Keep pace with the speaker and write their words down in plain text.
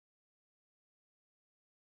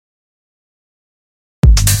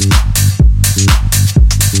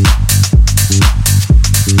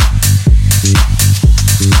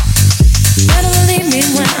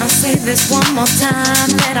one more time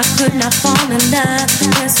that I could not fall in love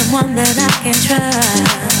with someone that I can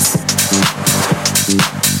trust.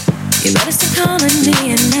 You better stop calling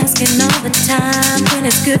me and asking all the time when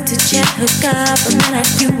it's good to chat, hook up, but man, like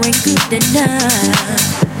you ain't good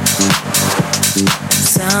enough.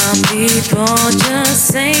 Some people just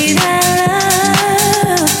say that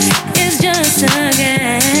love is just a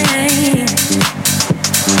game.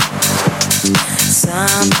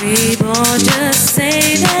 Some people just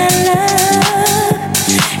say that love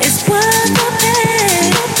is worth the pain.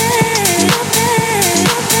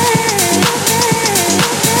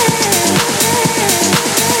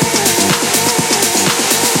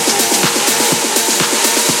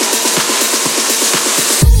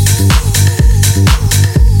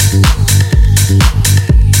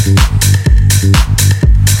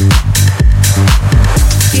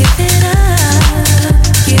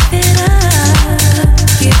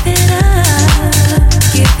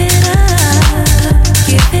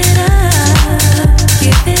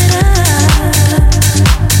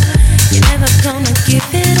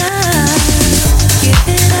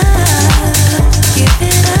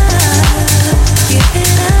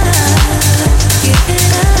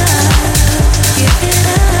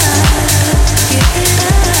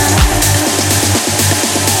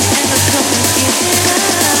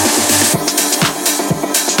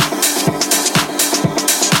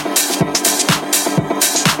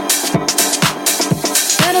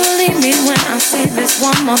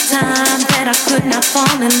 One more time that I could not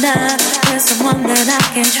fall in love with someone that I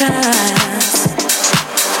can trust.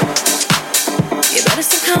 You better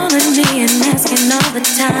stop calling me and asking all the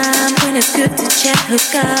time when it's good to chat,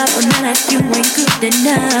 hook up, but man, like you ain't good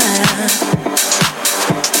enough.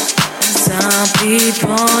 Some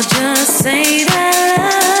people just say that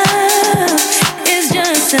love is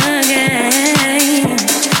just a game.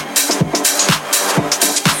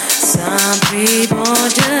 Some people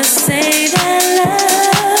just say that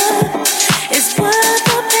love is worth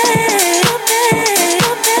the pain.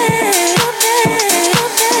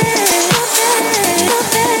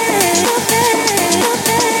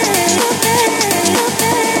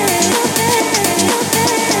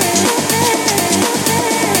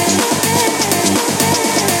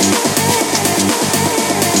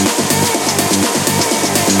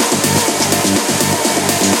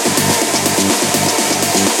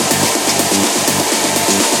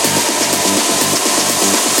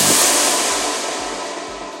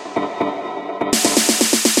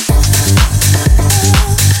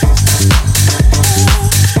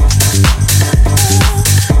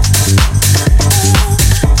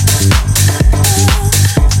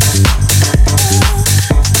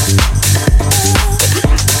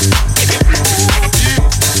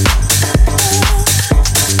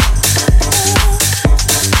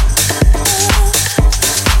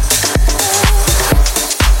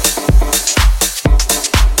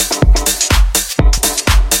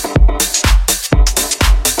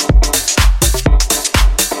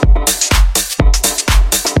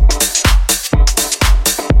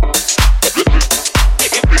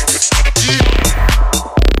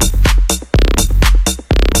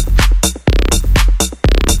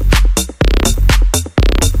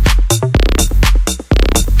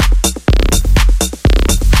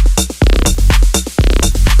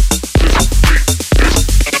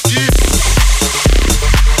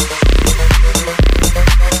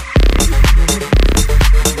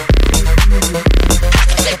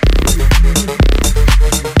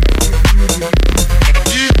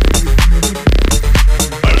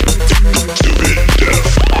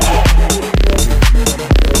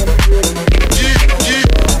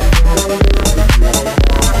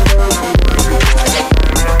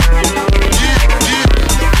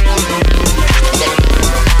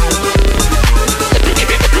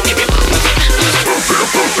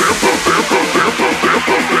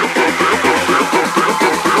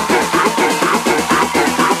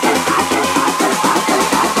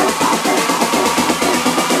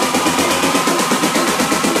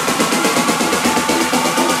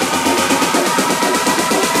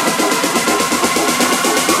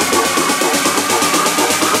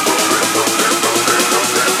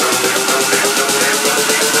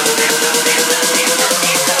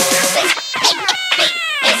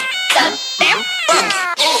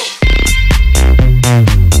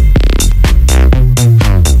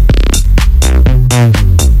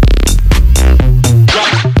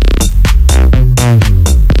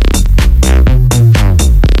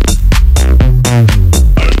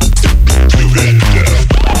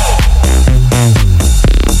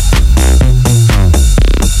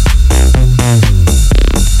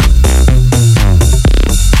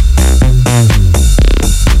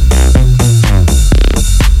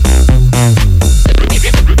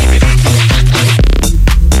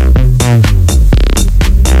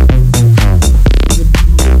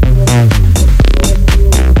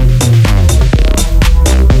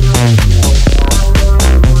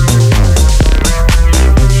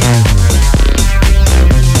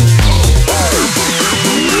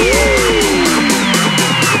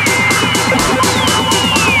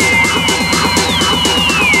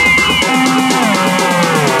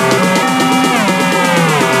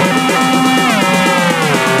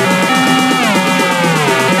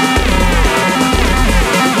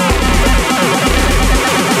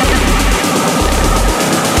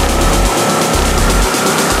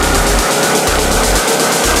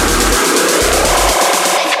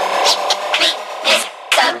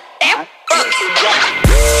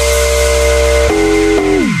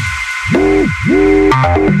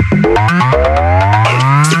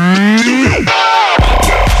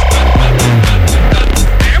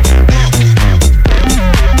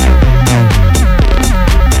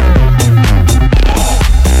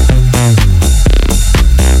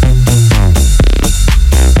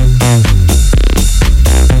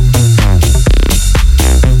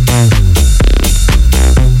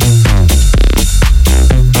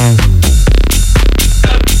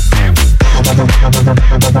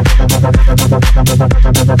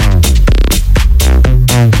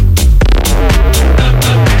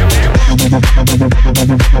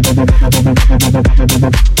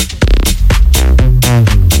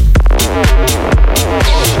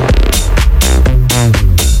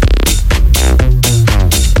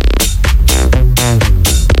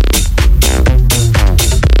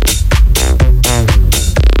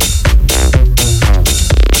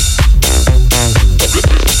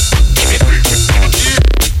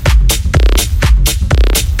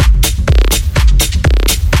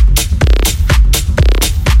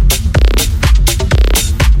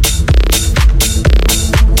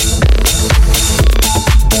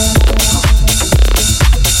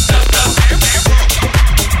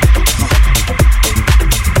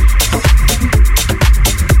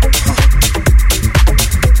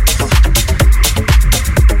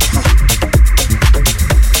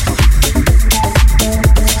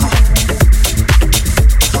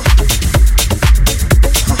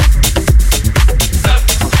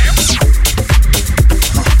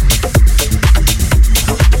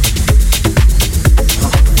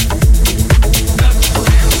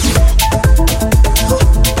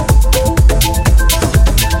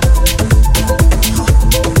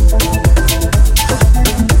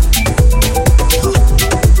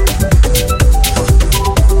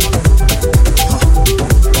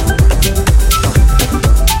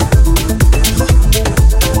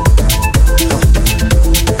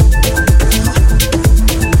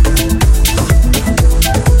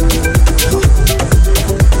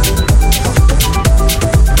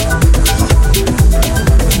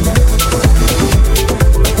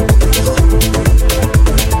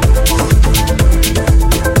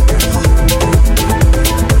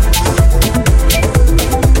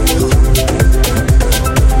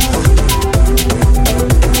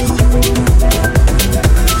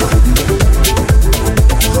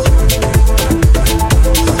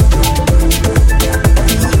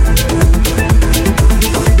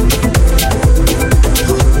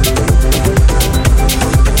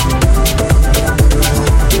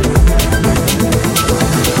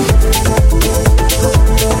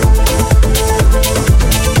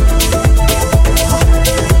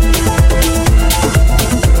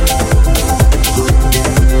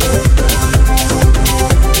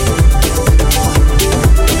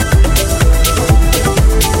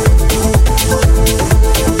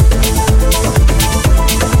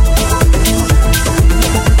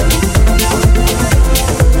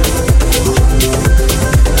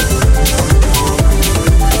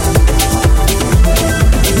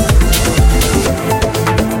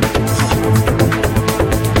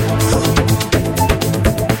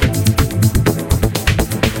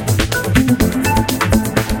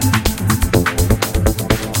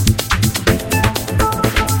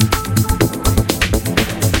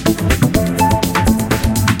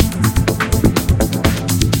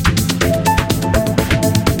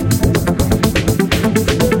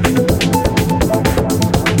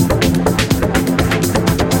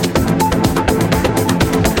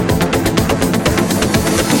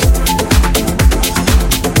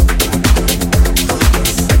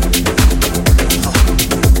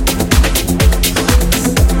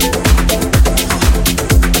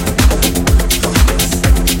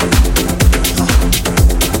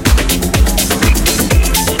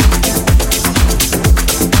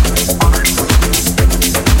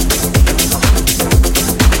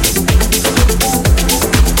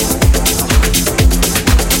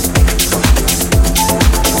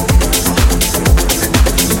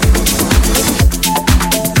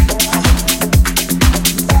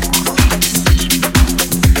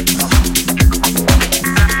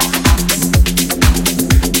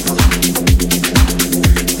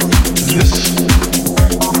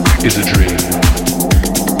 is a dream.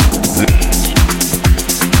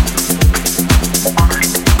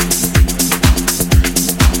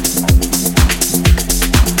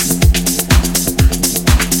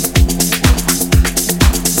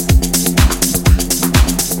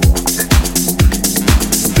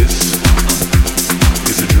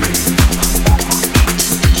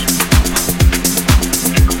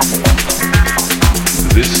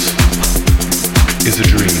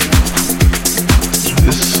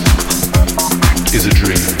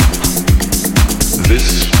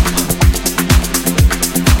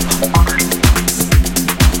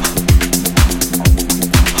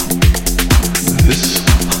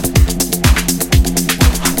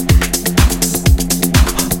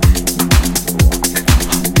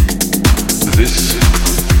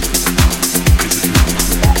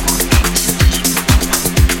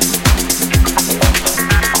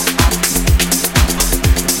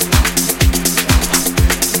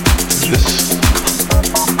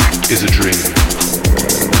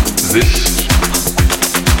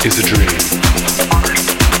 Is a dream.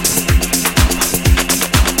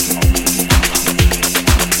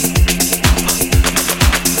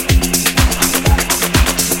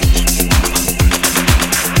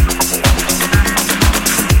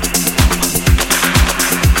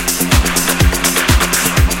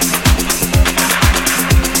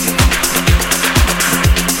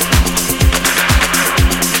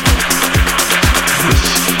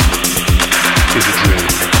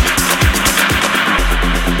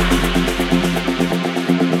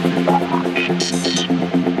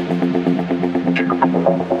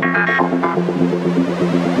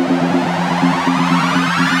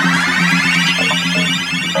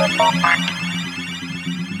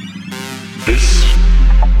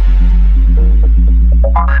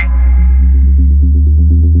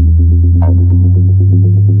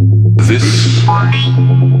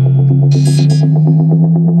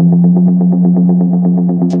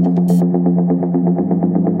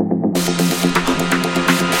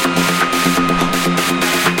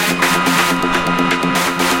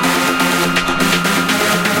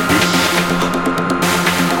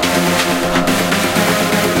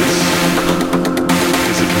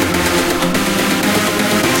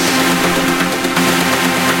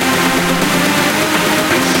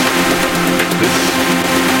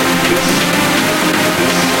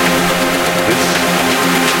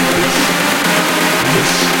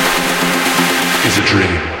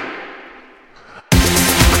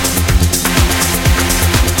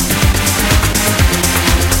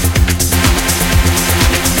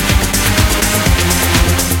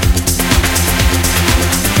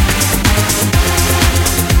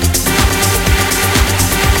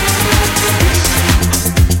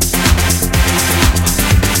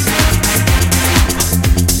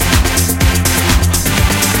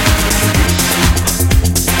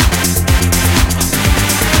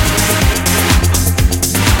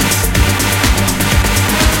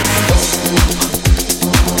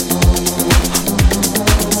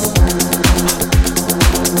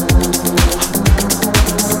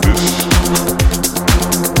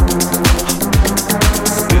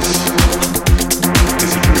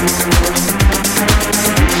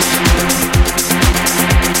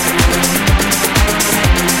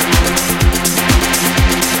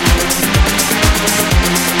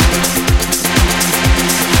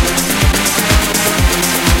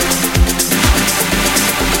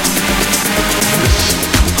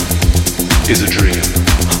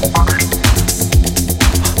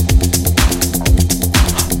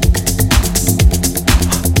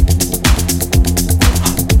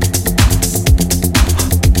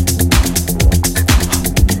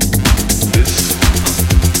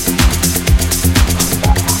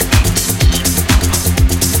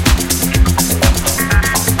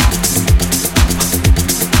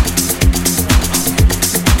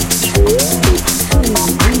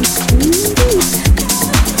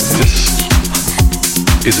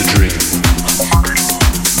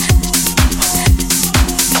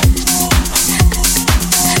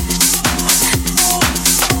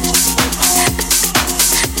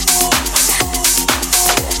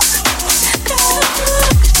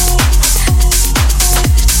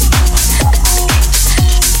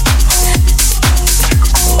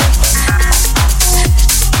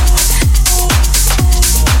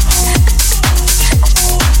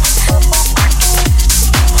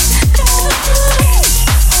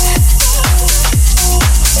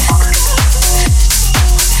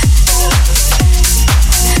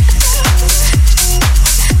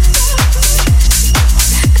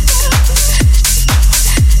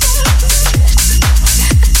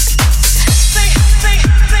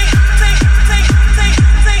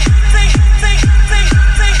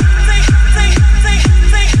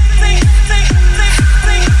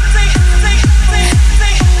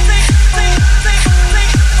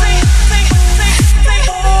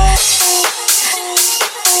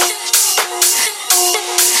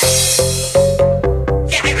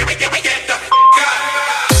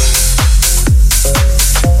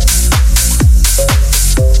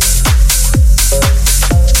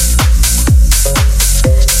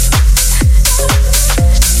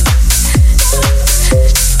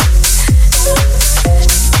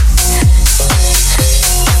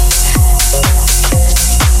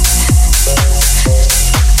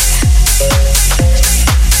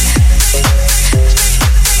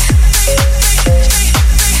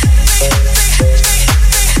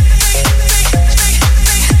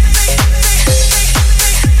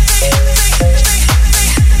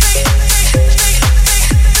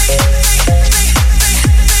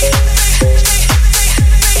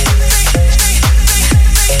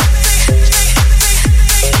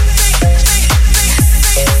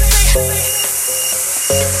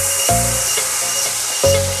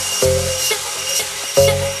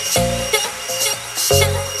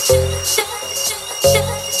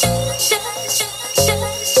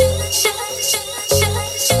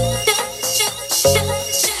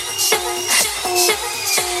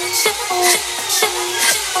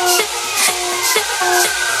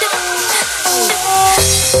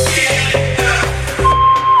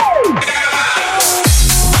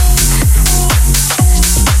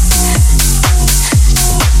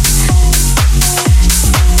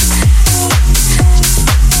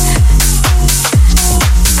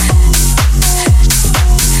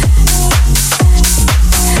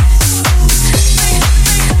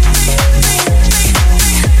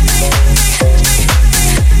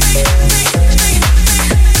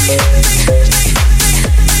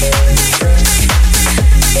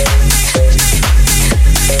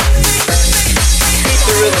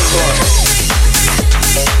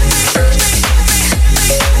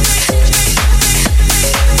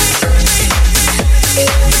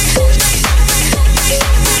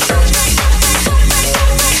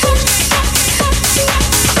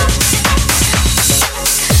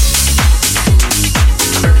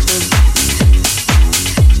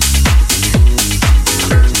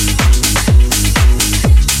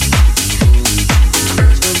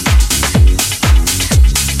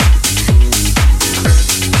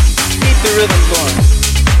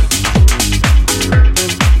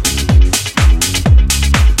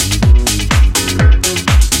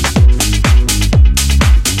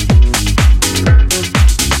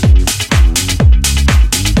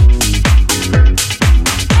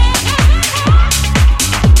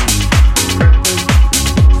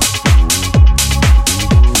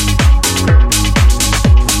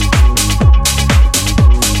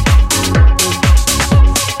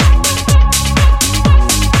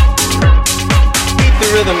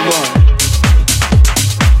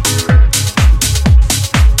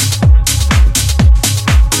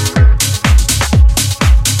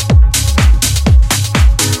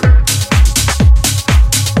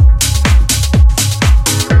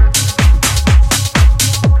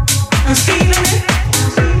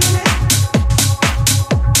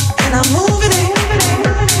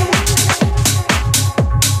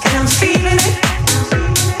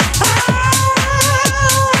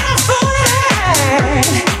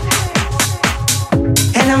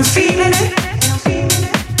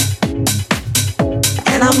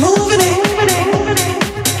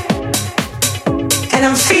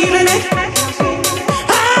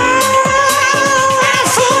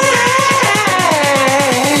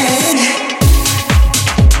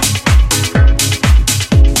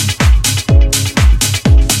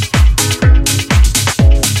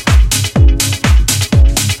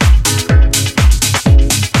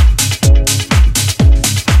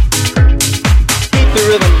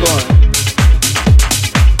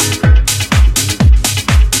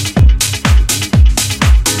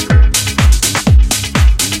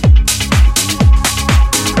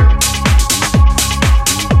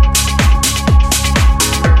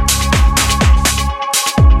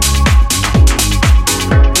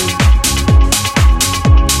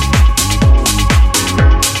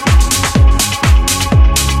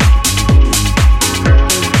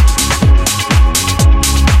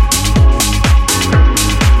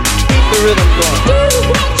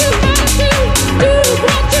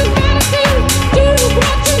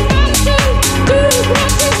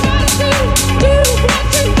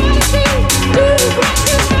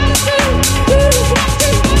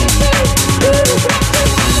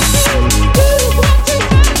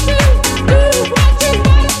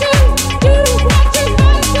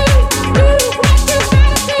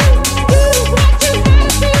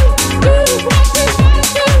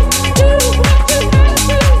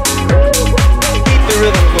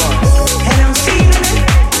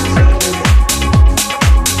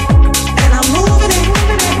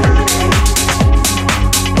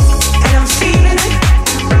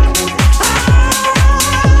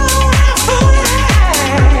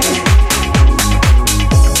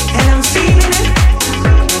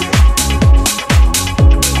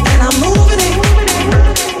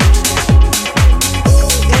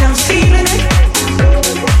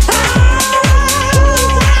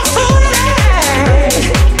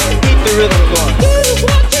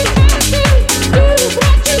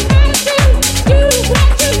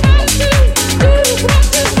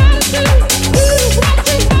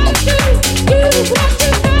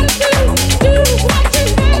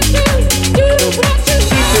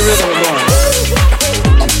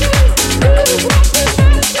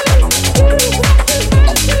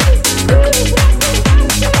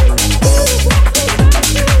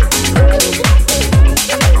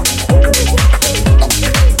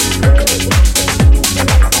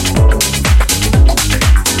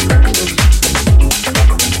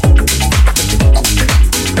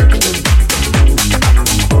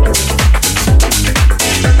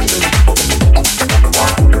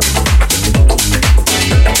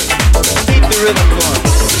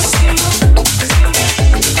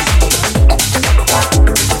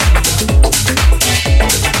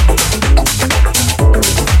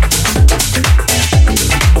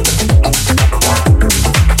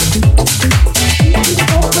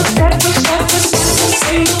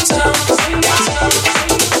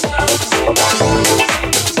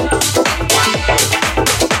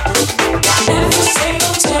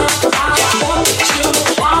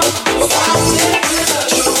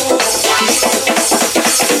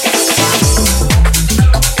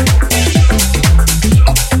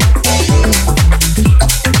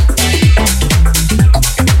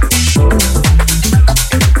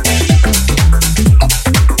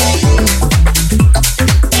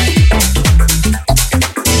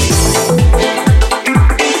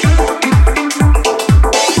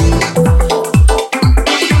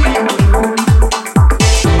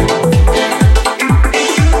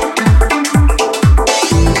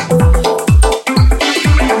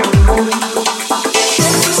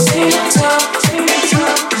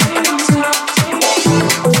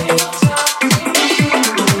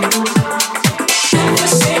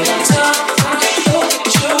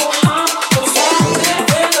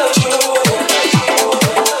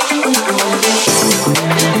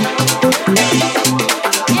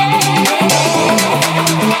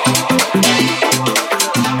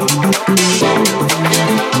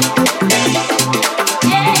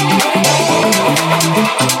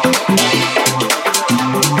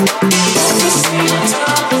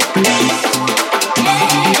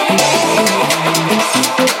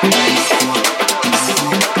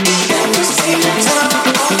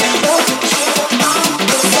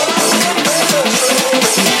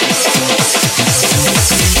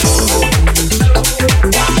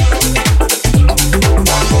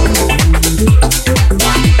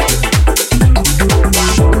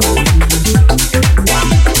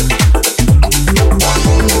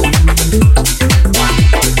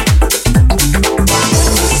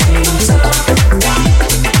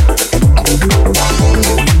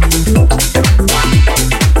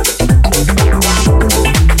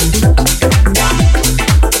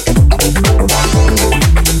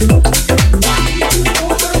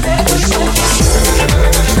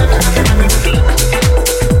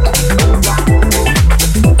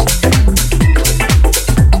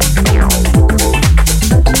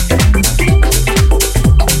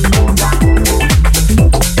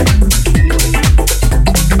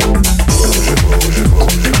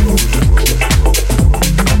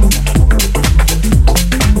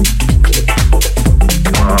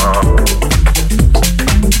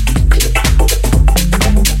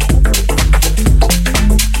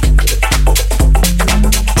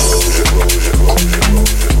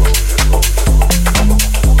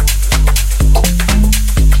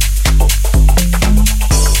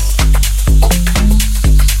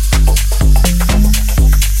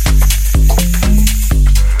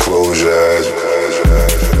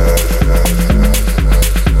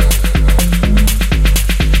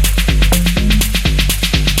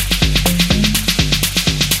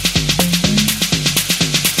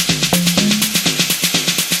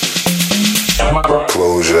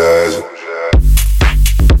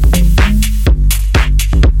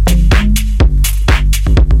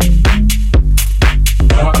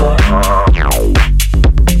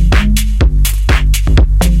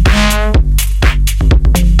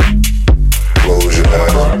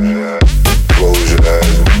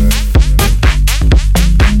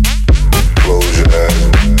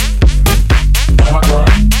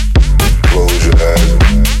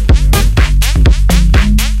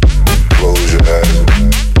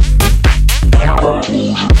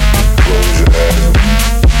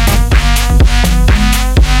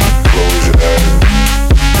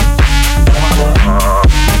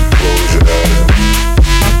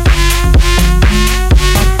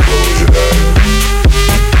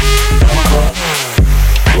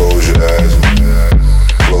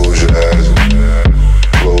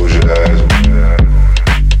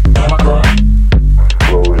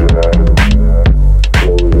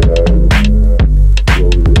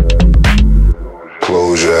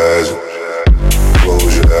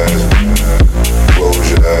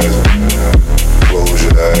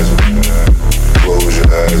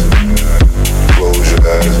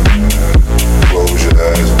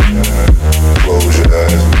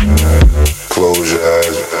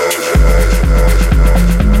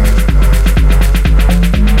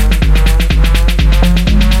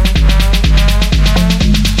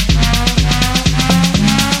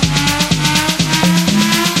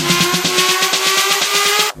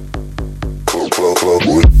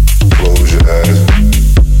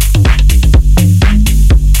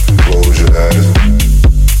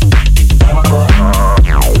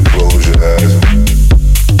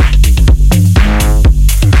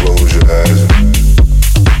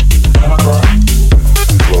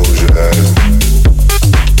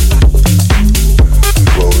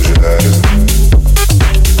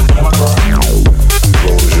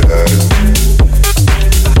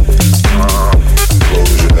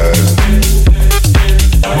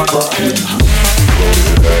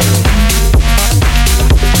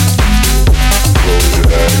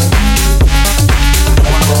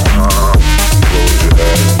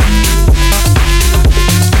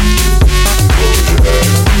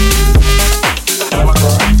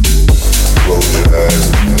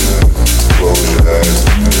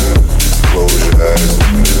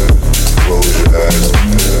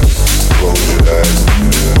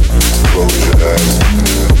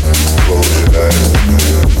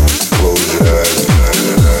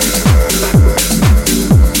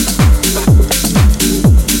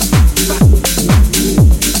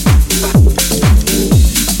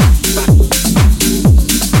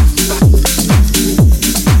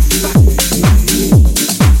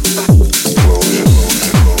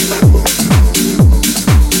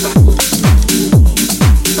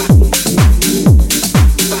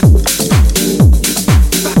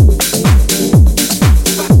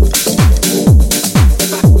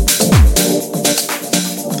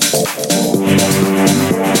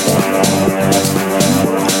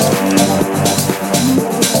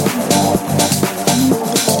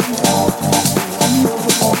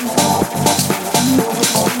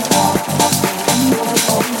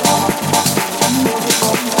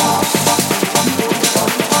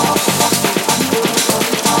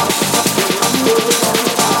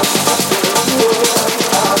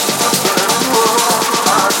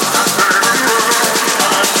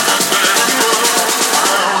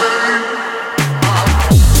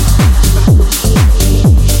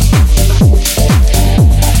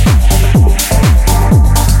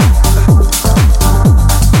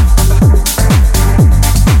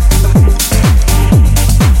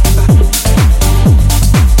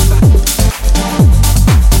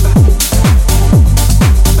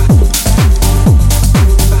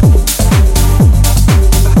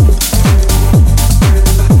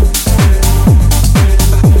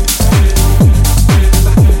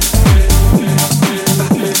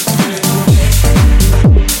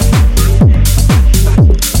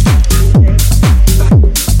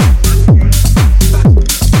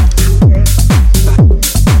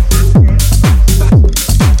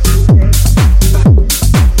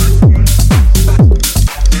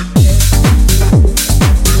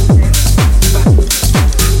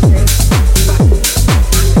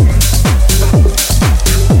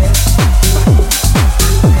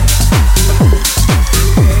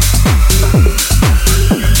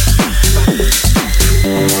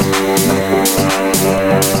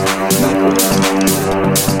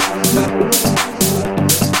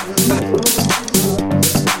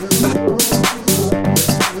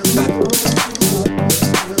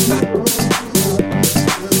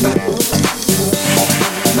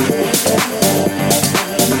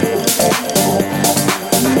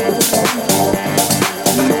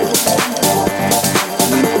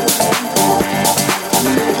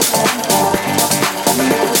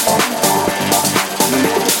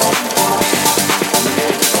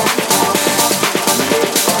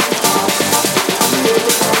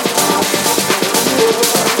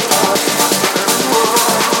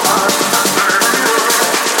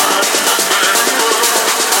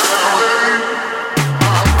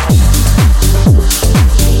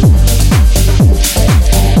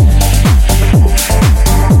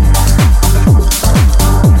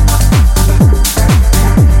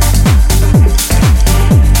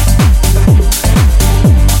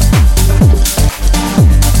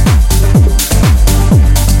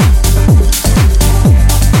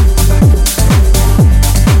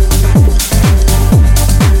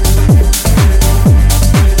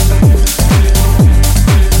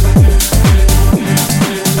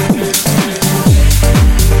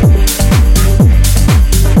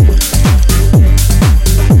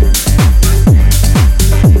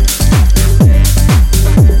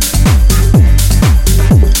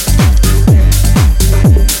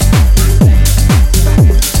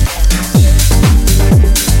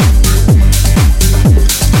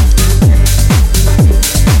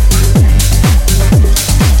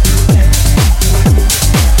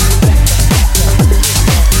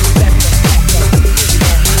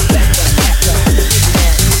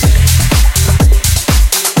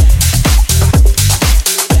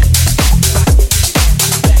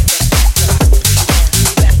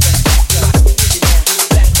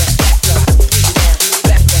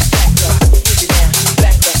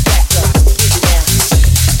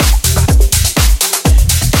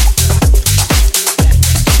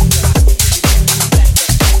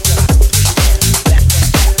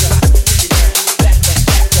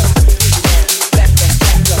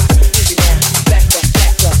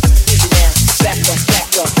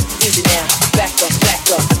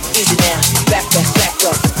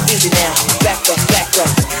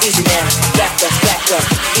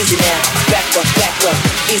 easy now, back up,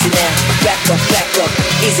 easy now, back up,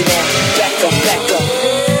 easy now, back up.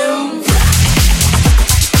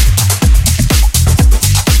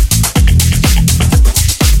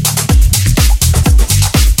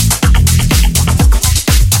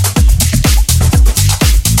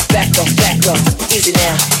 Back up, easy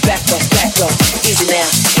now, back up, easy now.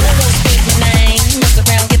 You don't speak my name, mess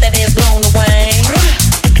around, get that ass blown away.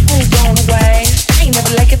 Who's blown away? I ain't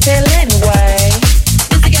never like it tell anyway.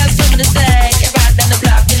 This got something to say. I ride down the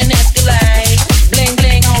block in an Escalade. Bling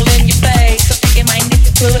bling all in your face. I think you might need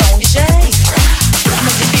to put on your shade. I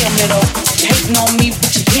make you feel me though. You hating on me, but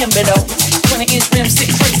you hear me though. 20-inch rims sit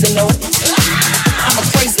crazy low. I'm a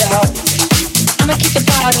crazy hoe. I'ma keep the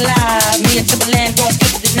party alive. Me and Timberland gon'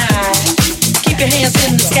 flip it tonight. Keep your hands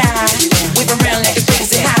in the sky, wave around like a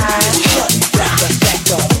crazy high. Back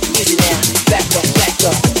up, easy now. Back up,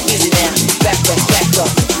 easy now. Back up, easy now. Back up,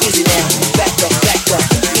 easy now. Back up,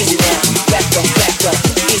 easy now. Back up,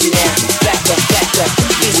 easy now. Back up,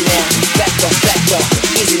 easy now. Back up.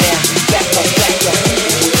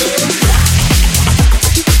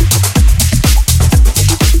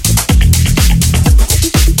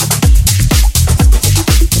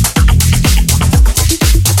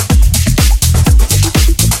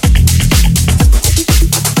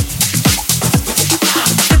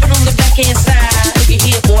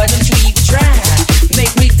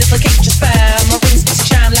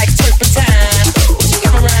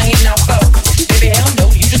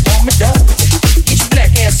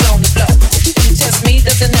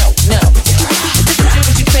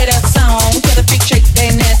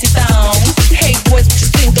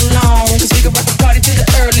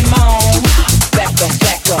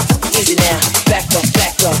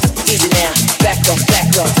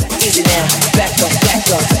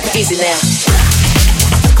 Easy now.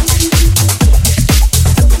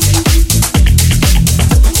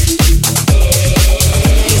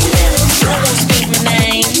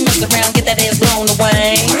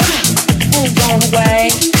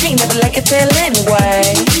 Tell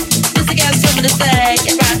anyway. This I got something to say.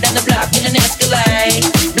 You ride down the block in an Escalade.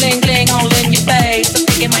 Bling bling all in your face. I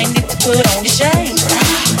think you might need to put on your shade.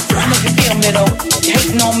 I make you feel me though. You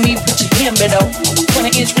hating on me, but you hear me though.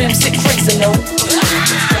 20-inch rims sit crazy low.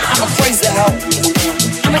 I'm a crazy hoe.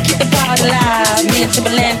 I'ma keep the party alive. Me and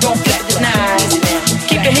Timberland gon' flip tonight.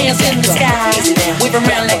 Keep your hands in the sky. Wave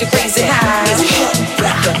around like a crazy high.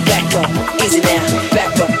 Back up, easy now.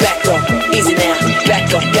 Back up, easy now.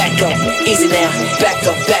 Back up, easy now. Back up, easy now. Back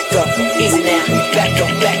up, easy now. Back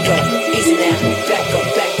up, easy now.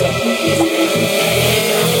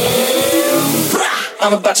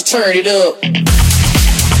 I'm about to turn it up.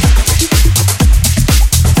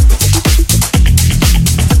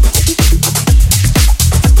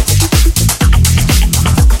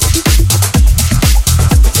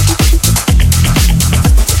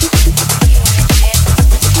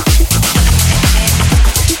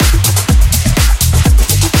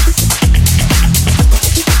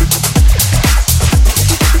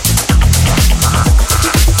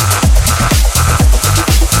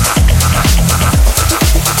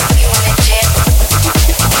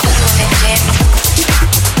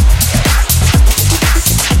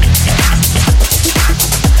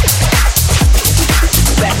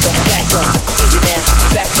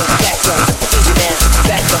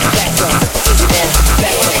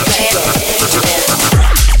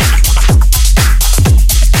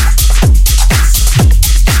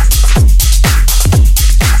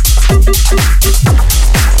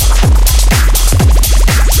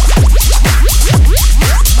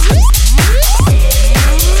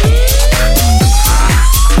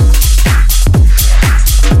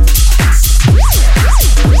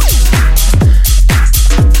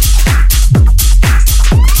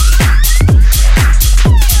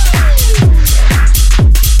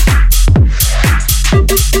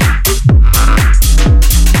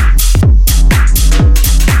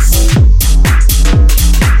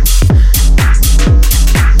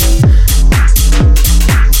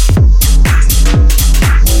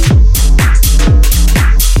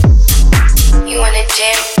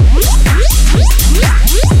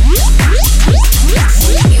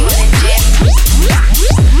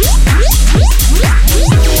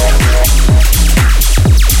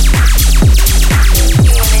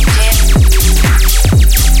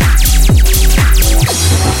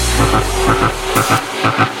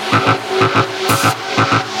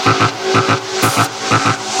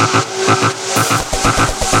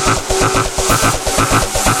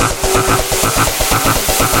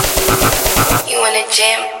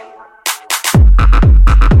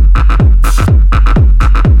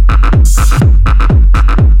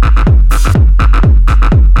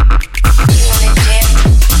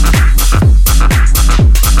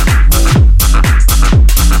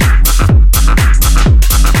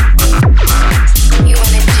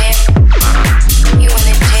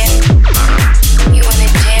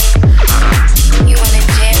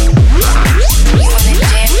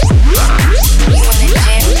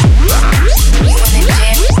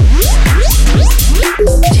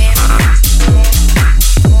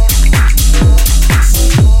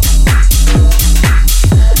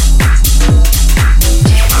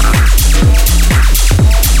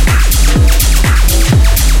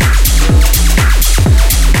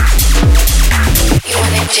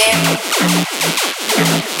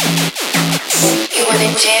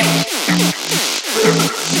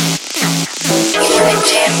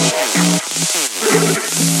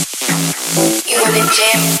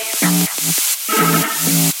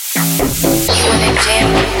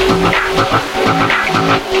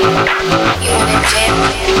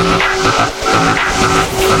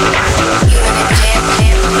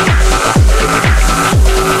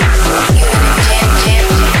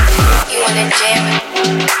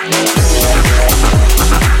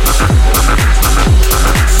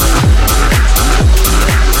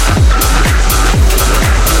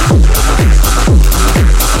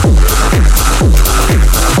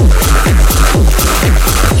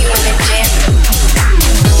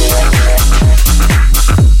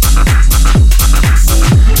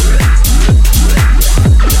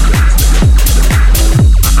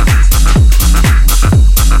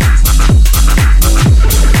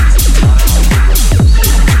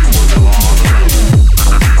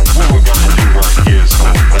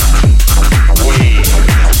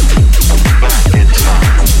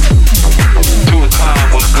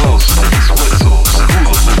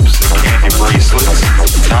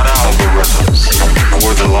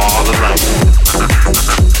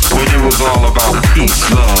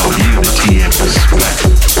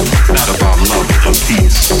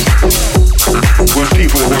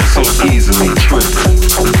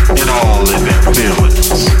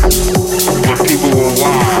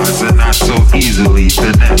 easily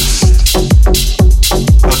finessed.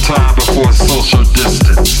 A time before social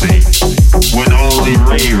distancing, when only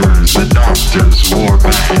ravers and doctors wore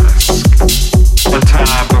masks. A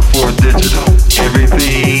time before digital,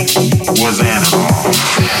 everything was analog.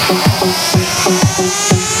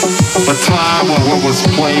 A time when what was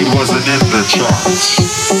played wasn't in the charts,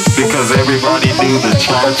 because everybody knew the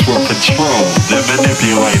charts were controlled and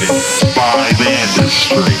manipulated by the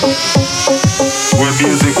industry. When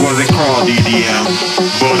music wasn't called EDM,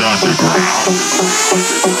 but underground.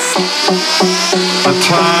 A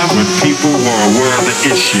time when people were aware of the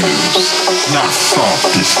issues, not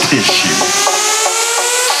soft as tissue.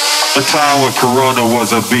 A time when Corona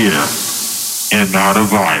was a beer and not a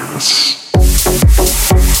virus.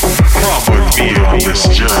 Come with me on this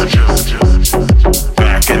journey.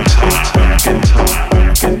 Back in time, back in time,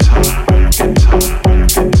 back in time, back in time,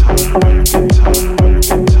 back in time, back in time, back in time.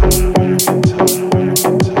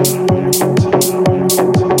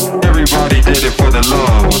 Everybody did it for the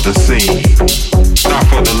love of the scene, not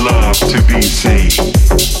for the love to be seen.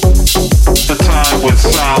 The time when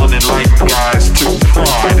sound and light guys took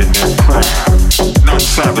pride in their craft, not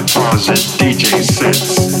sabotaging DJ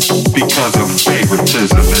sets because of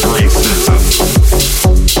favoritism and racism.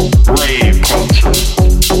 Rave culture,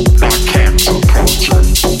 not cancel culture.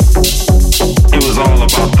 It was all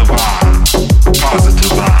about the vibe,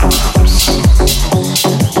 positive vibes.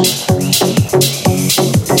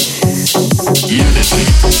 Unity,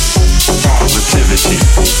 positivity.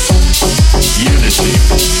 Unity,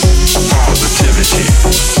 positivity.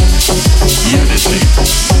 Unity,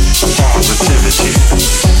 positivity.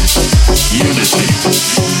 Unity,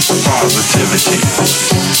 positivity.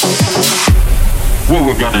 What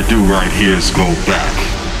we're gonna do right here is go back,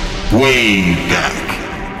 way back,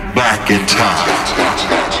 back in time.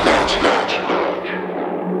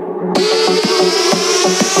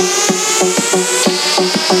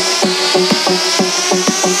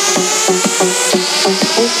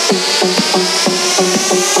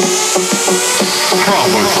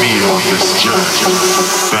 Come with me on this journey,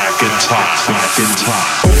 back in time, back in time.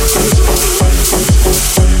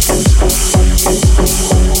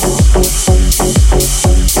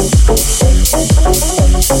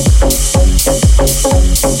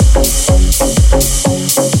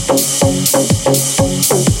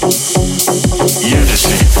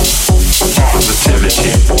 Unity,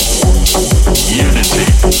 positivity. Unity,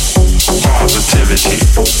 positivity.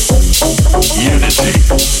 Unity,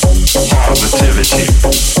 positivity.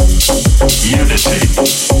 Unity,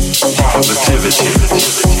 positivity.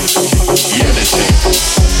 Unity,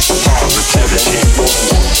 positivity.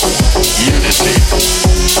 Unity,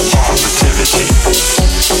 positivity.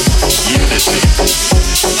 Unity,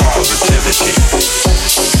 positivity.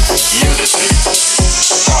 Unity,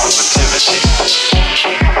 positivity.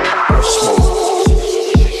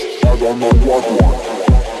 I don't know what one.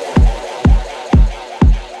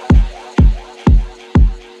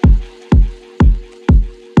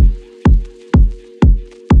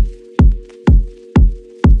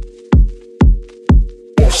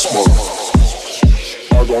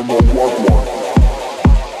 I don't know what one.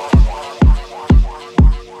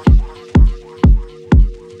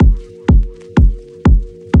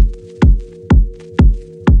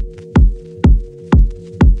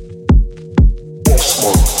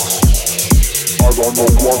 I don't know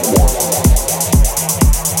what one.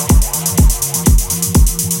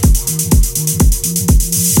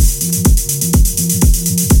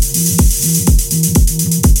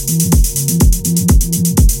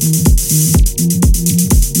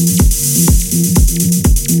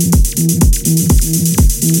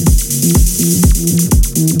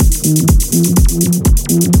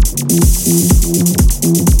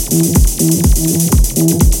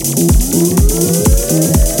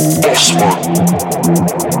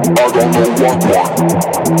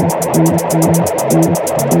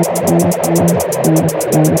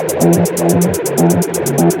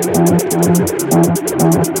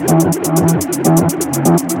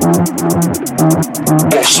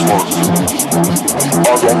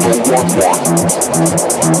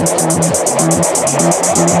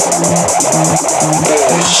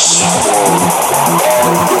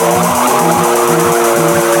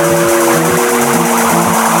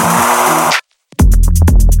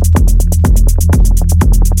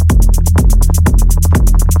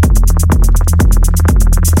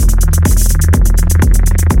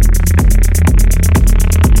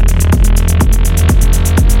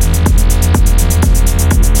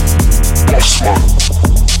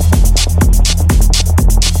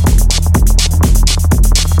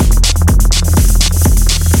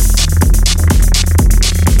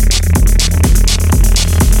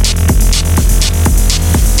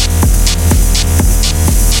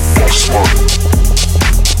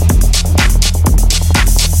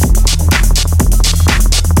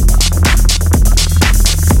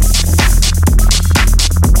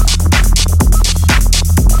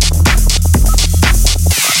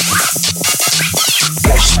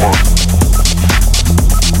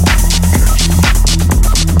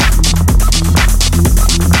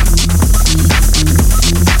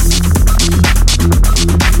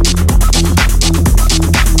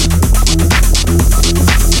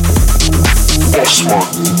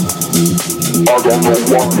 Shit.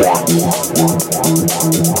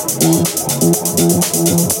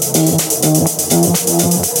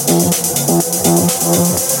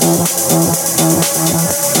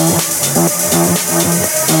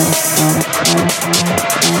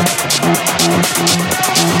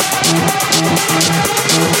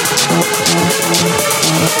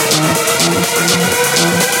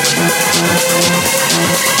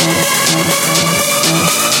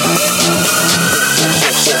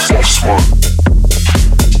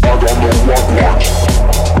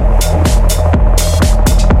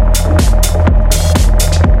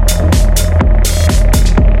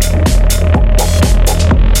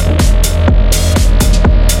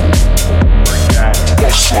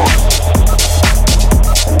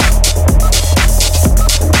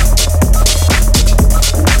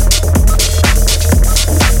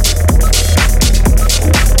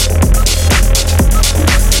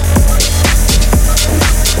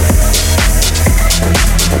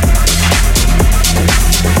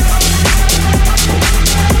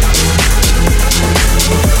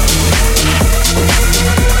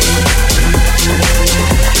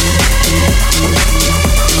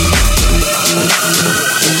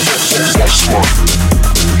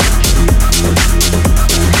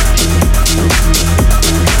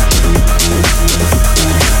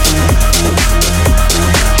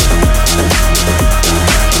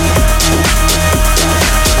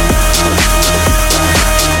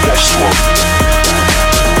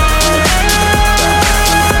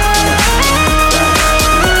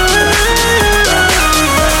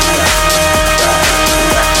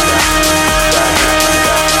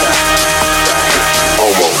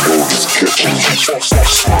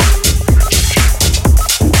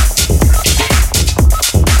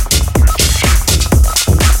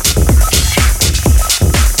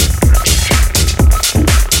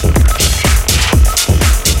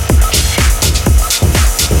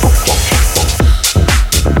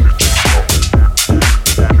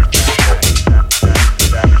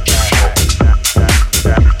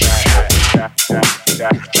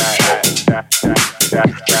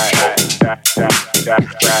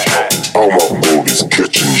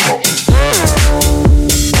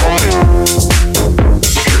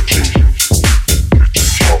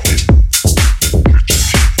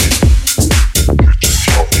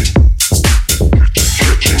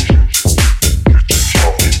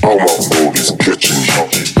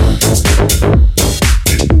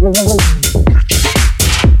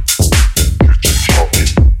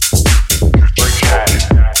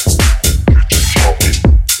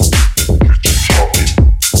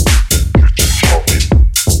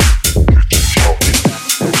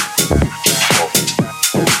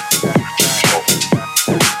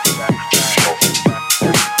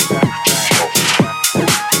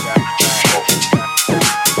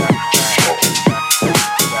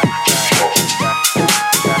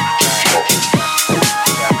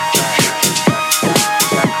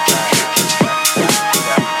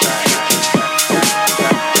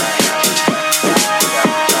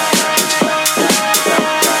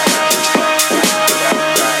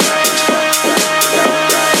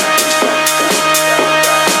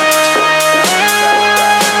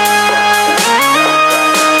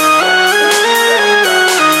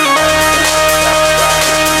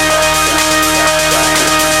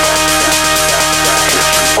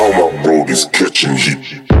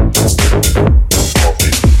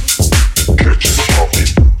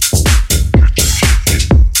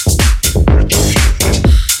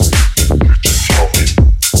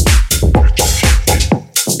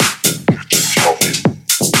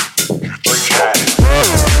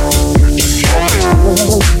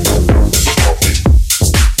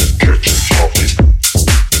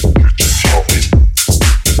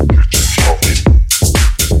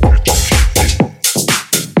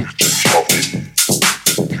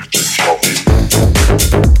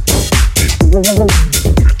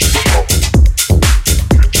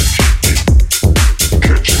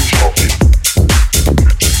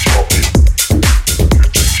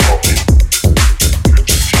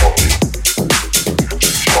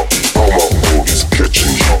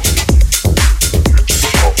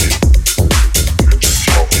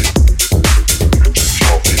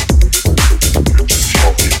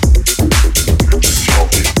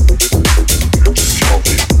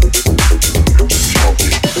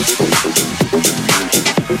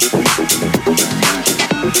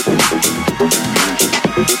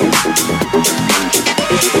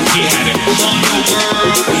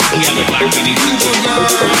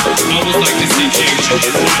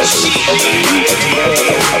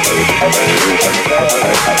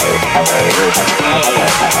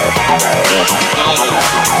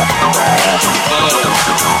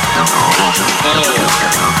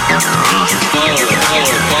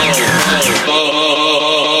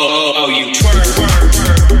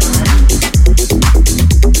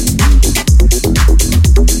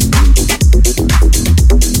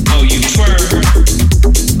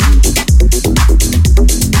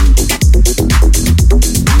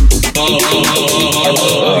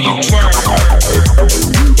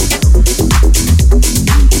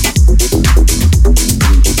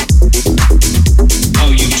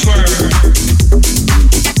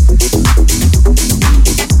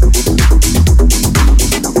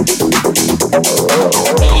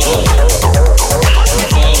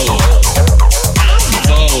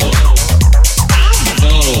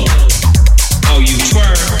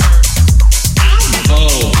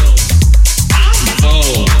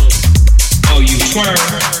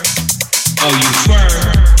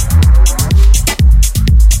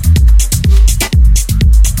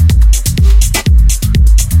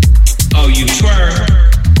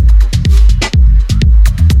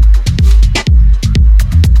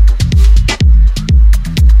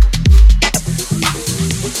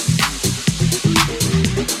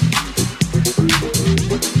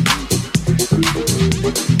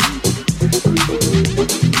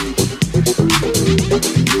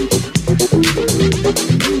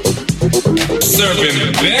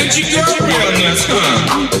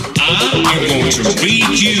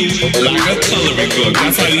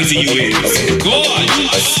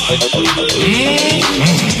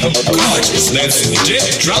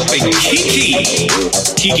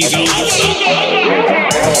 Kiki's all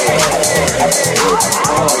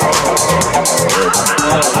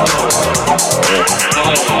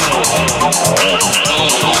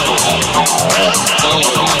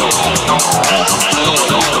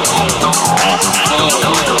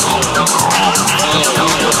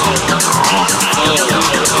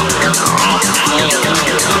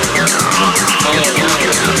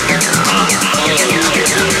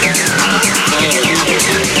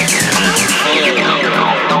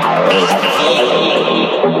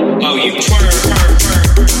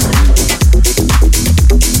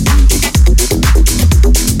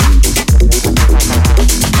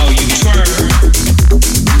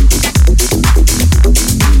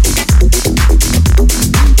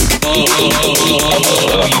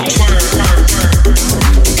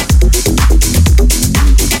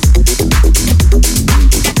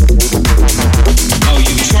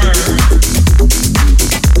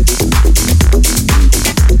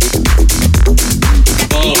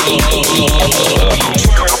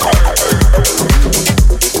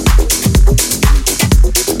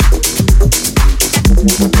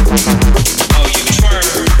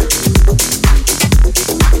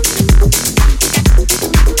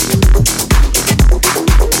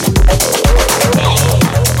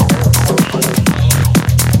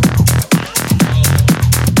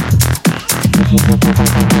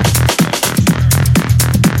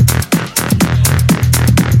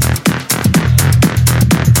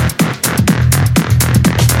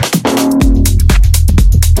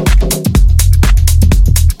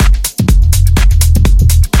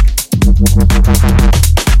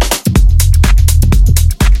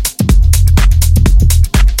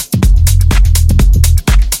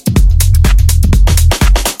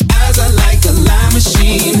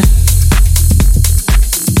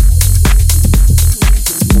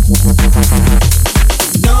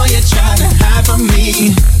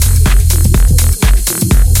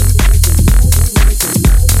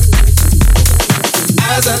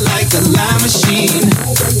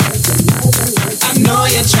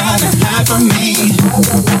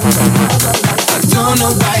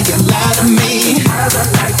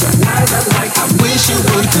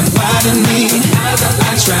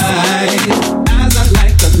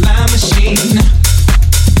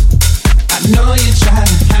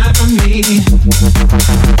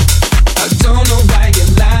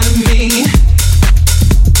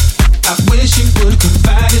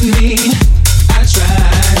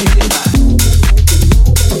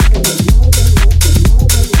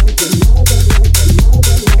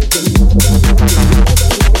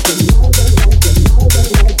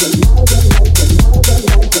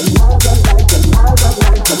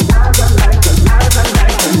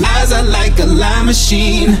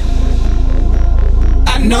machine.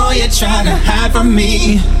 I know you're trying to hide from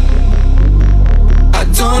me. I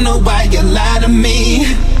don't know why you lie to me.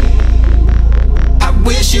 I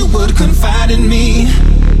wish you would confide in me.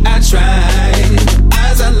 I tried.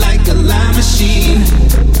 Eyes are like a lie machine.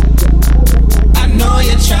 I know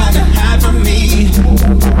you're trying to hide from me.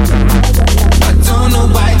 I don't know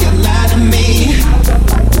why you lie to me.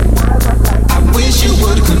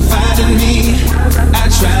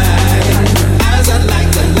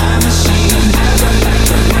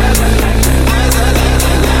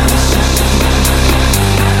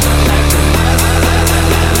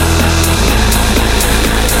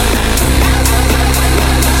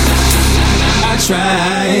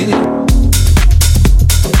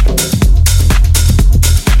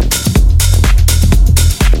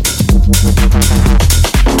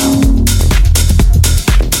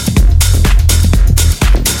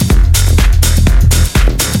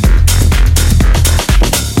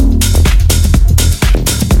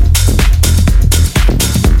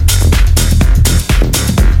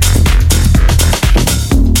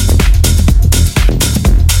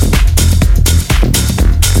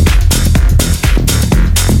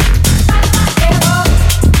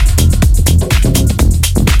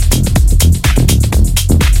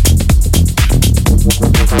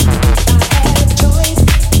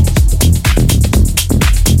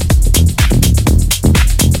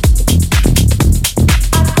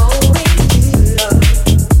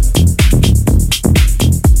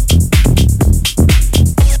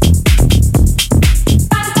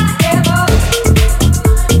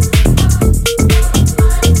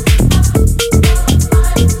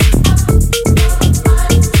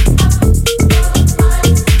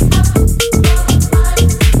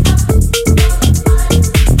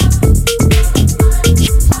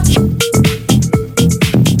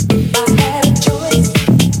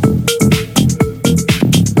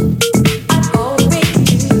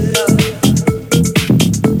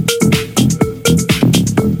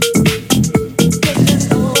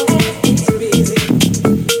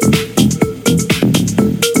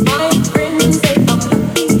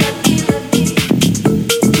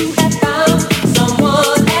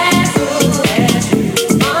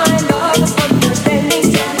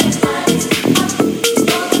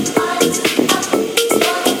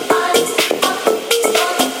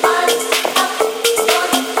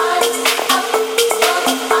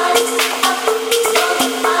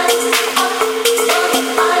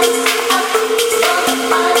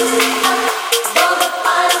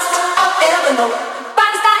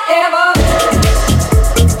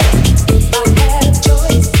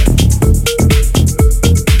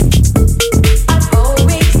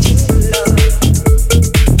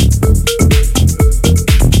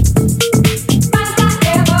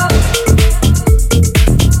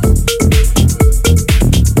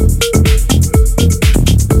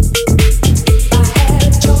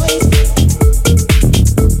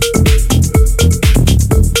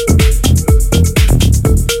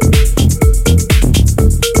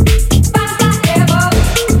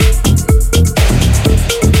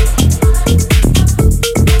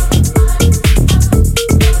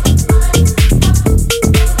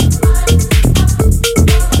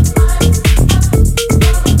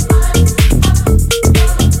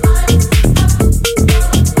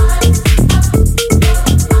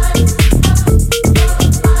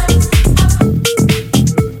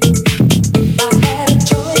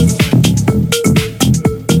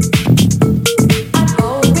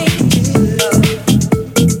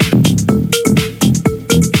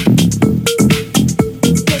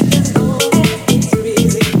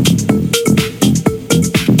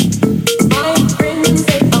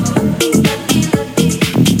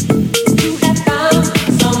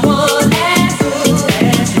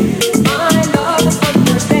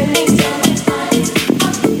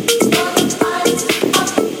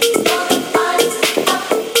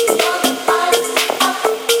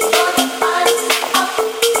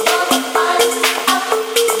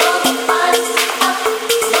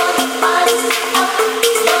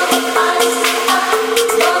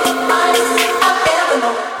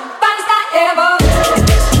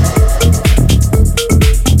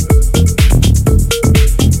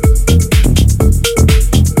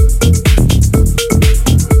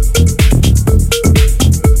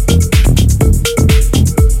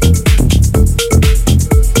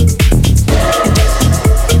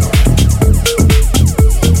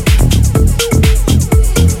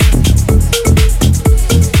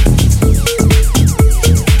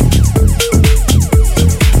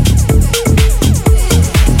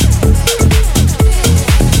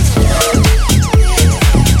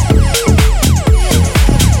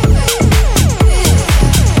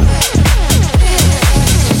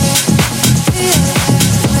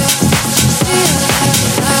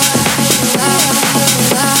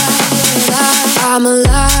 I'm a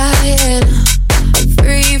lion,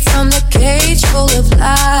 free from the cage full of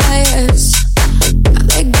liars.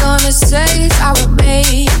 They're gonna say I won't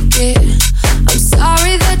make it. I'm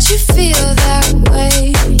sorry that you feel that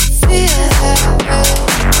way. Feel that way.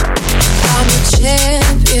 I'm a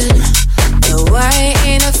champion. No, I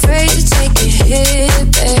ain't afraid to take a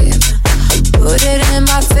hit, babe. Put it in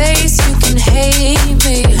my face, you can hate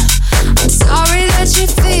me. I'm sorry that you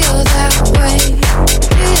feel that way.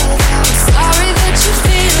 I'm sorry that you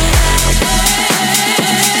feel that way.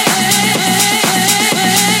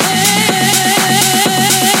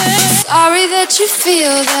 Sorry that you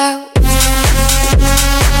feel that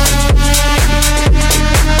way.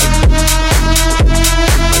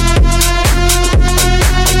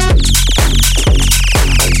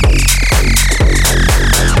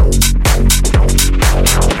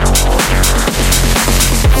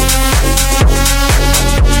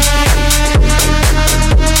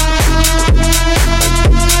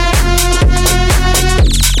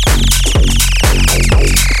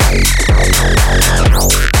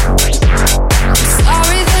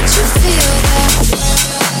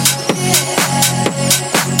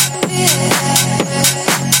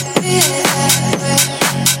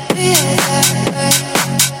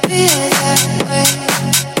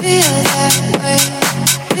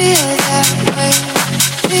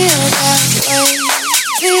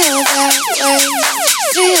 Sorry that you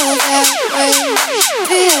feel that way.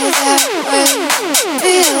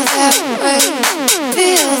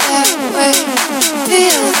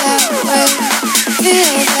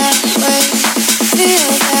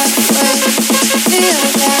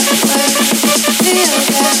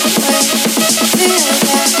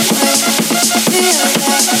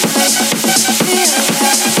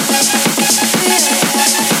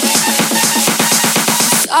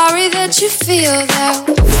 Sorry that you feel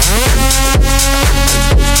that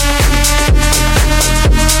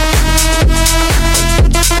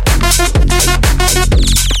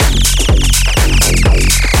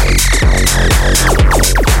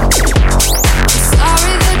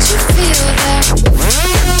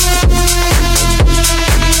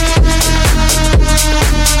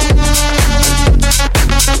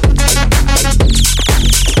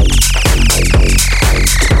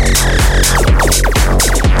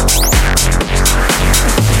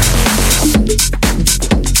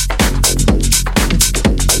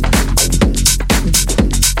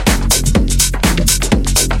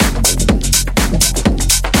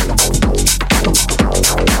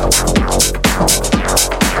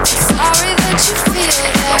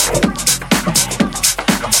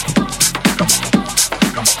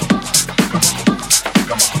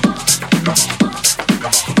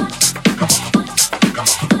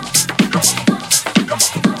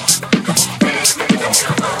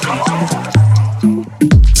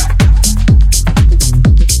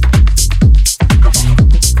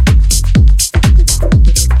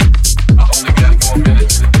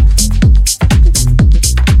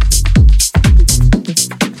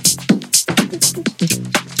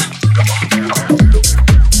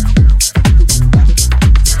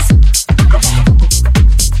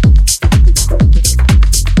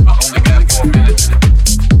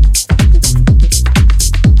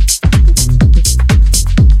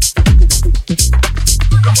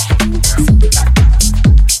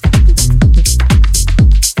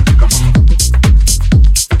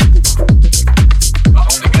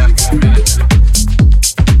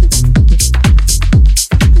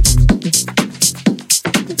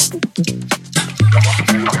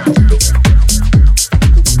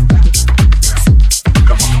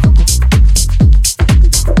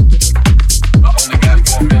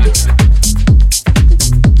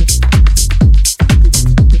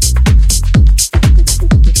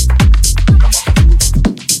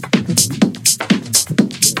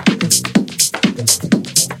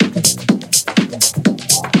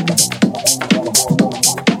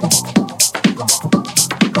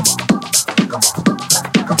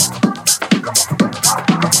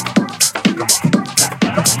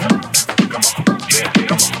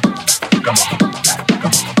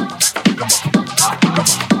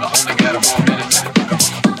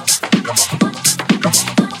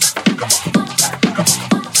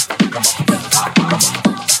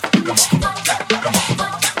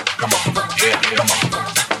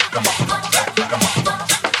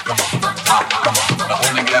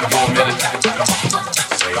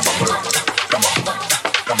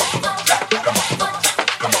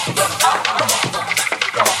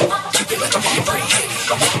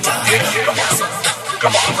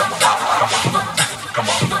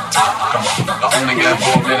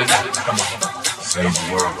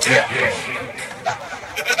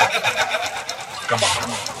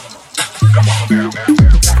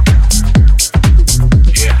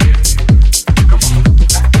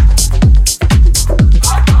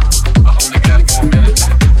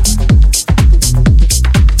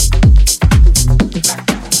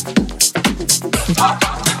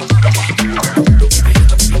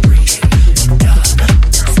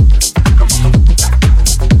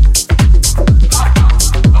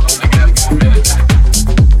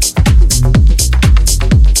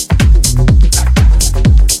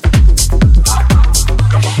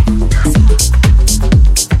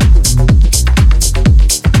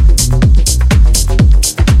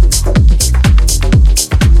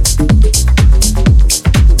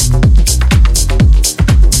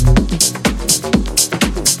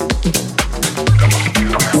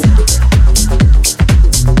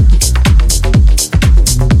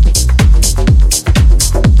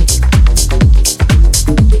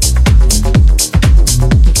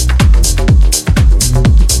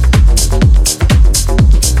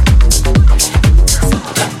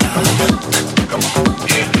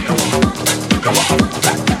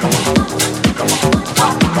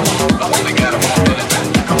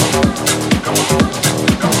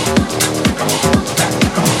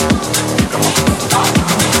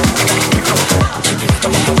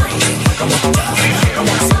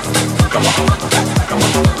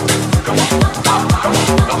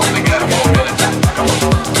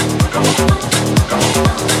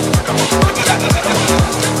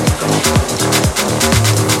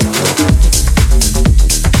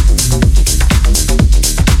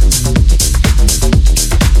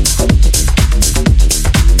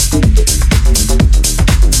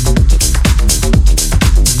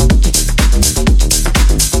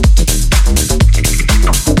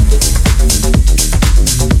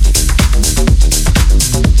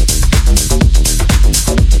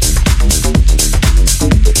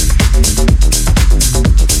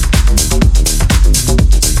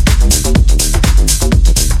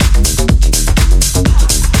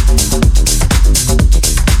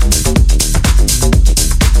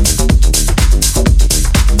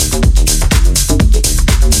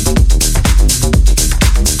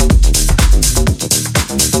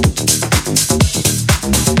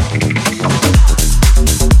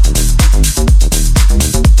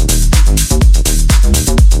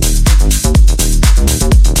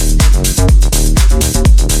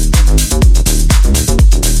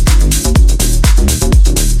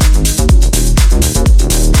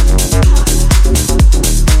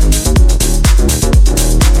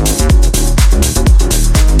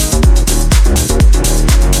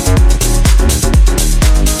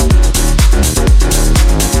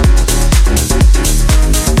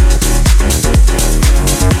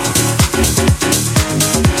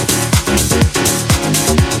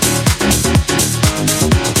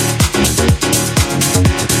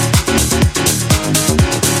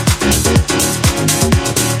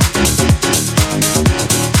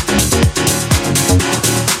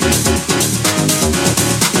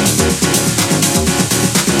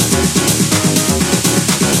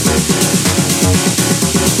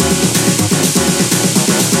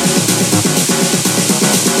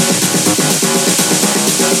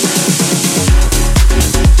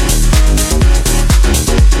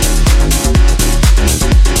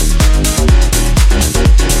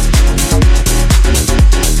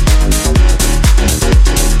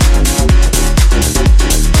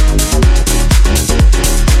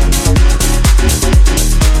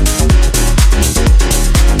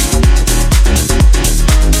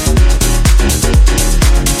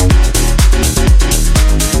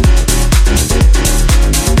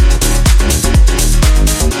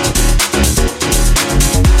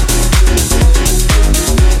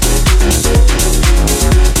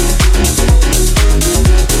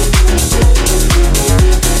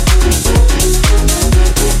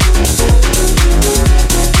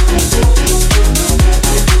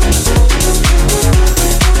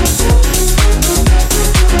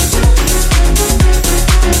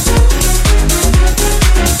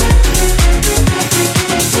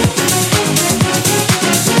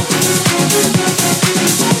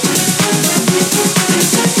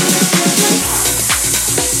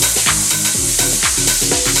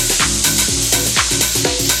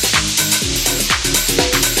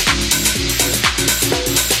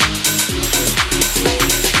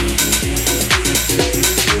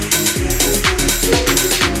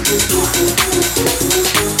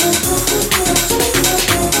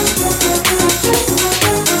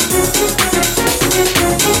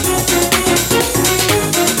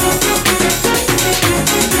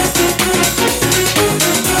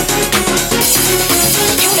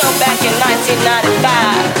in 1995.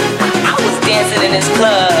 I was dancing in this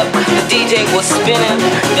club. The DJ was spinning.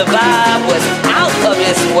 The vibe was out of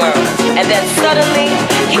this world. And then suddenly,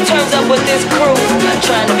 he turns up with this crew,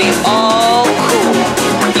 trying to be all cool.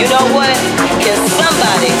 You know what? Can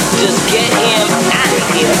somebody just get him out of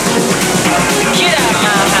here? Get out of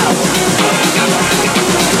my house.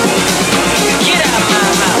 Get out of my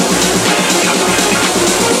house.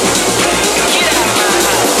 Get out of my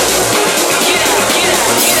house. Get out, get out,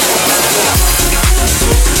 get out.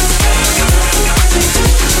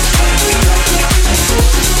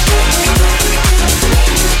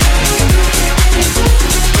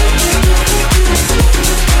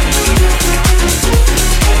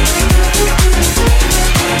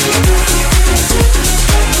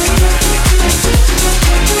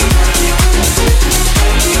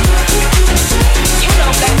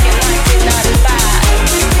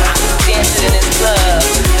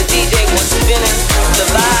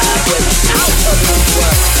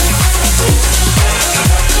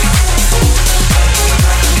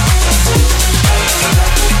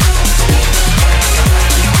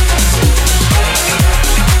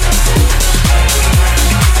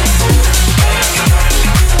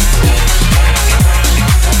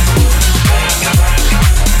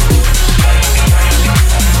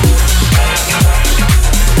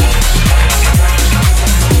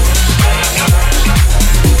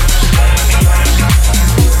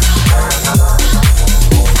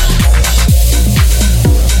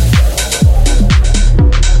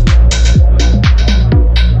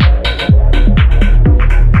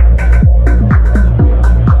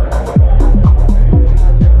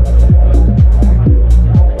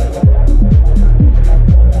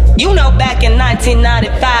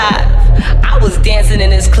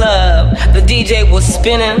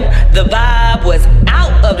 Spinning, the vibe was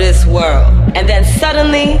out of this world. And then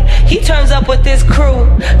suddenly, he turns up with this crew,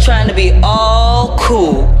 trying to be all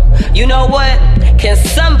cool. You know what? Can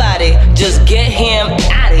somebody just get him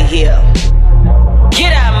out of here?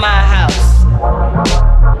 Get out of my house.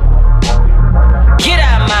 Get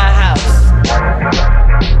out of my house.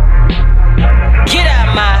 Get out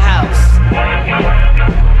of my house.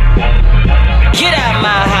 Get out of my house. Get out of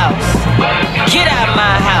my house. Get out of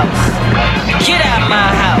my house. Get out of my house. Get out of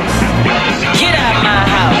my house. Get out of my house. Get out of my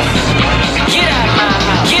house. Get out of my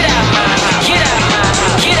house. Get out of my house. Get out of my house.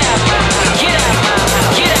 Get out. Get out.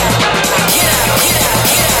 Get out.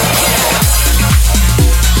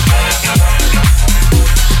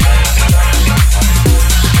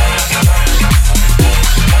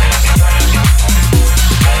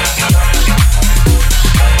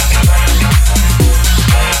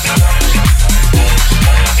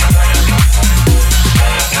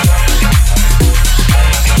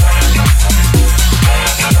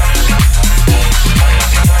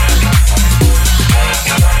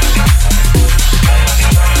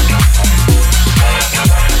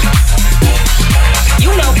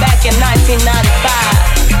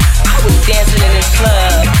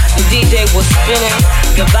 Spinning,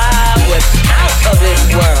 the vibe was out of this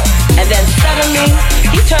world. And then suddenly,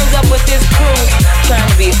 he turns up with this crew, trying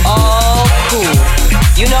to be all cool.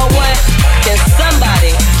 You know what? Can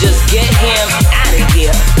somebody just get him out of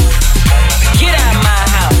here? Get out of my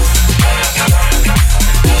house.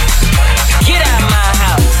 Get out of my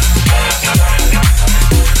house.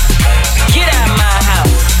 Get out of my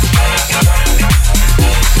house.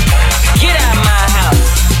 Get out of my house.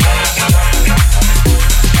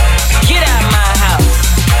 Get out of my house.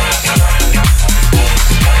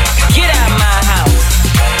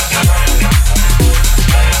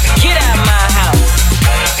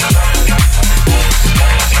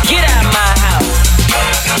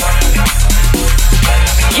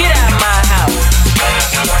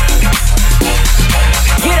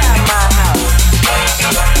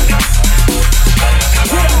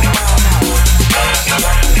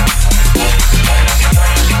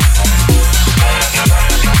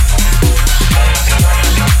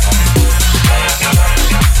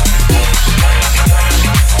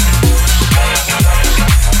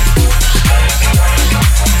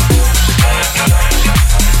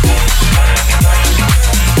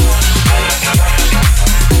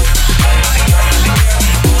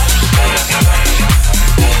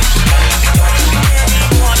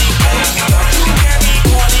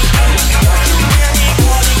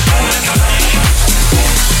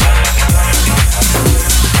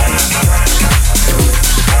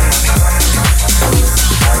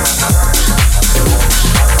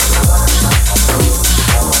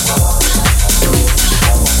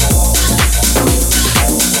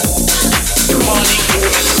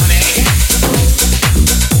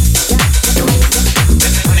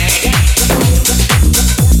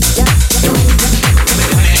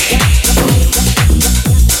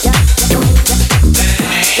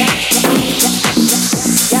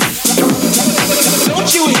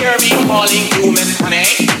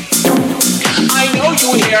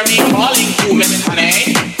 you, Miss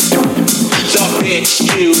Honey. The bitch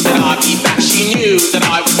knew that I'd be back. She knew that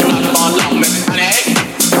I was not gone long, Miss Honey.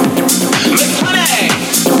 Miss Honey.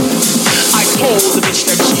 I told the bitch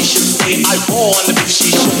that she should stay. I warned the bitch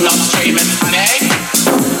she should not stray, Miss Honey.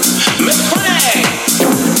 Miss Honey.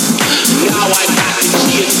 Now I'm back and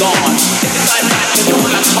she is gone. Yes, I'm back and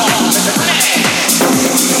wanna talk, Miss Honey.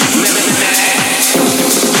 Miss Honey.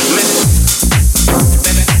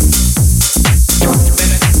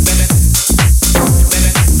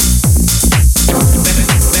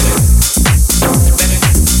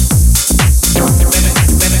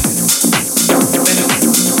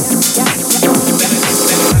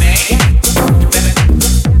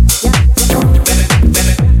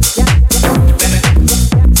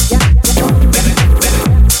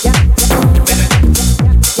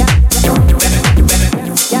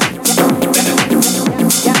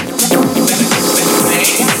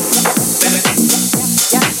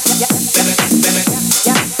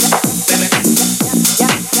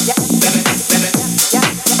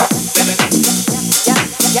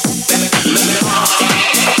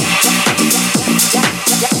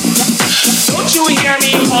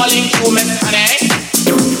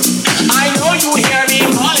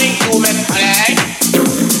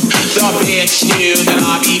 Bitch knew that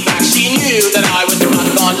I'd be back. She knew that I was not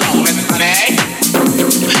gone long, Miss Honey.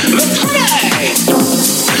 Miss Honey.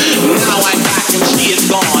 Now I'm back and she is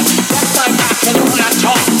gone. Yes, I'm back and when I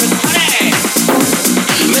talk, Miss Honey.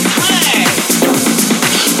 Miss Honey.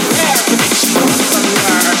 Where's the bitch from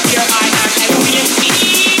her? Here I am and we are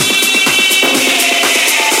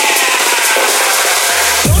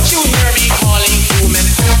Don't you hear me calling you, Miss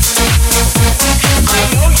Honey? I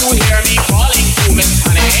know you hear me calling you, Miss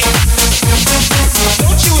Honey.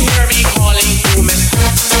 Don't you hear me calling you, Miss?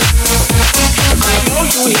 I know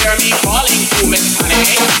you hear me calling you, Miss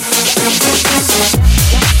Honey.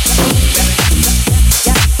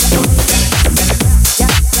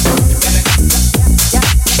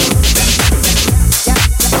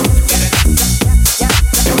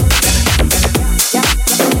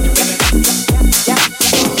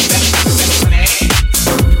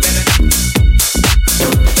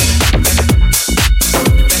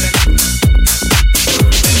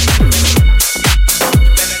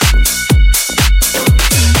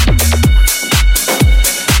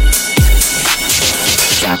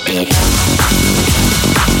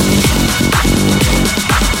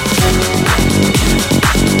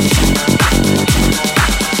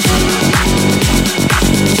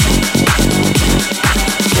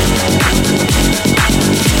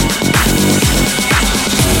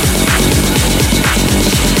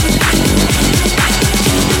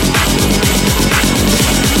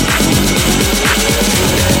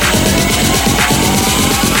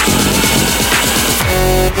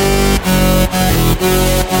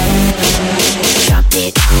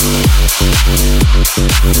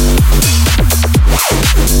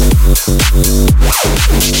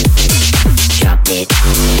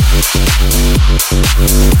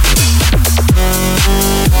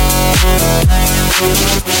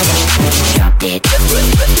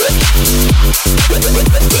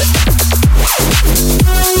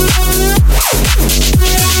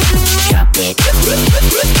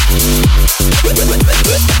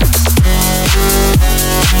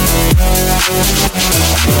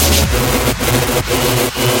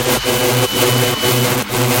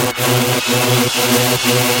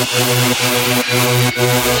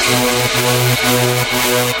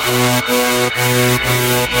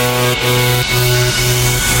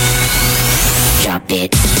 Drop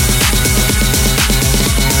it.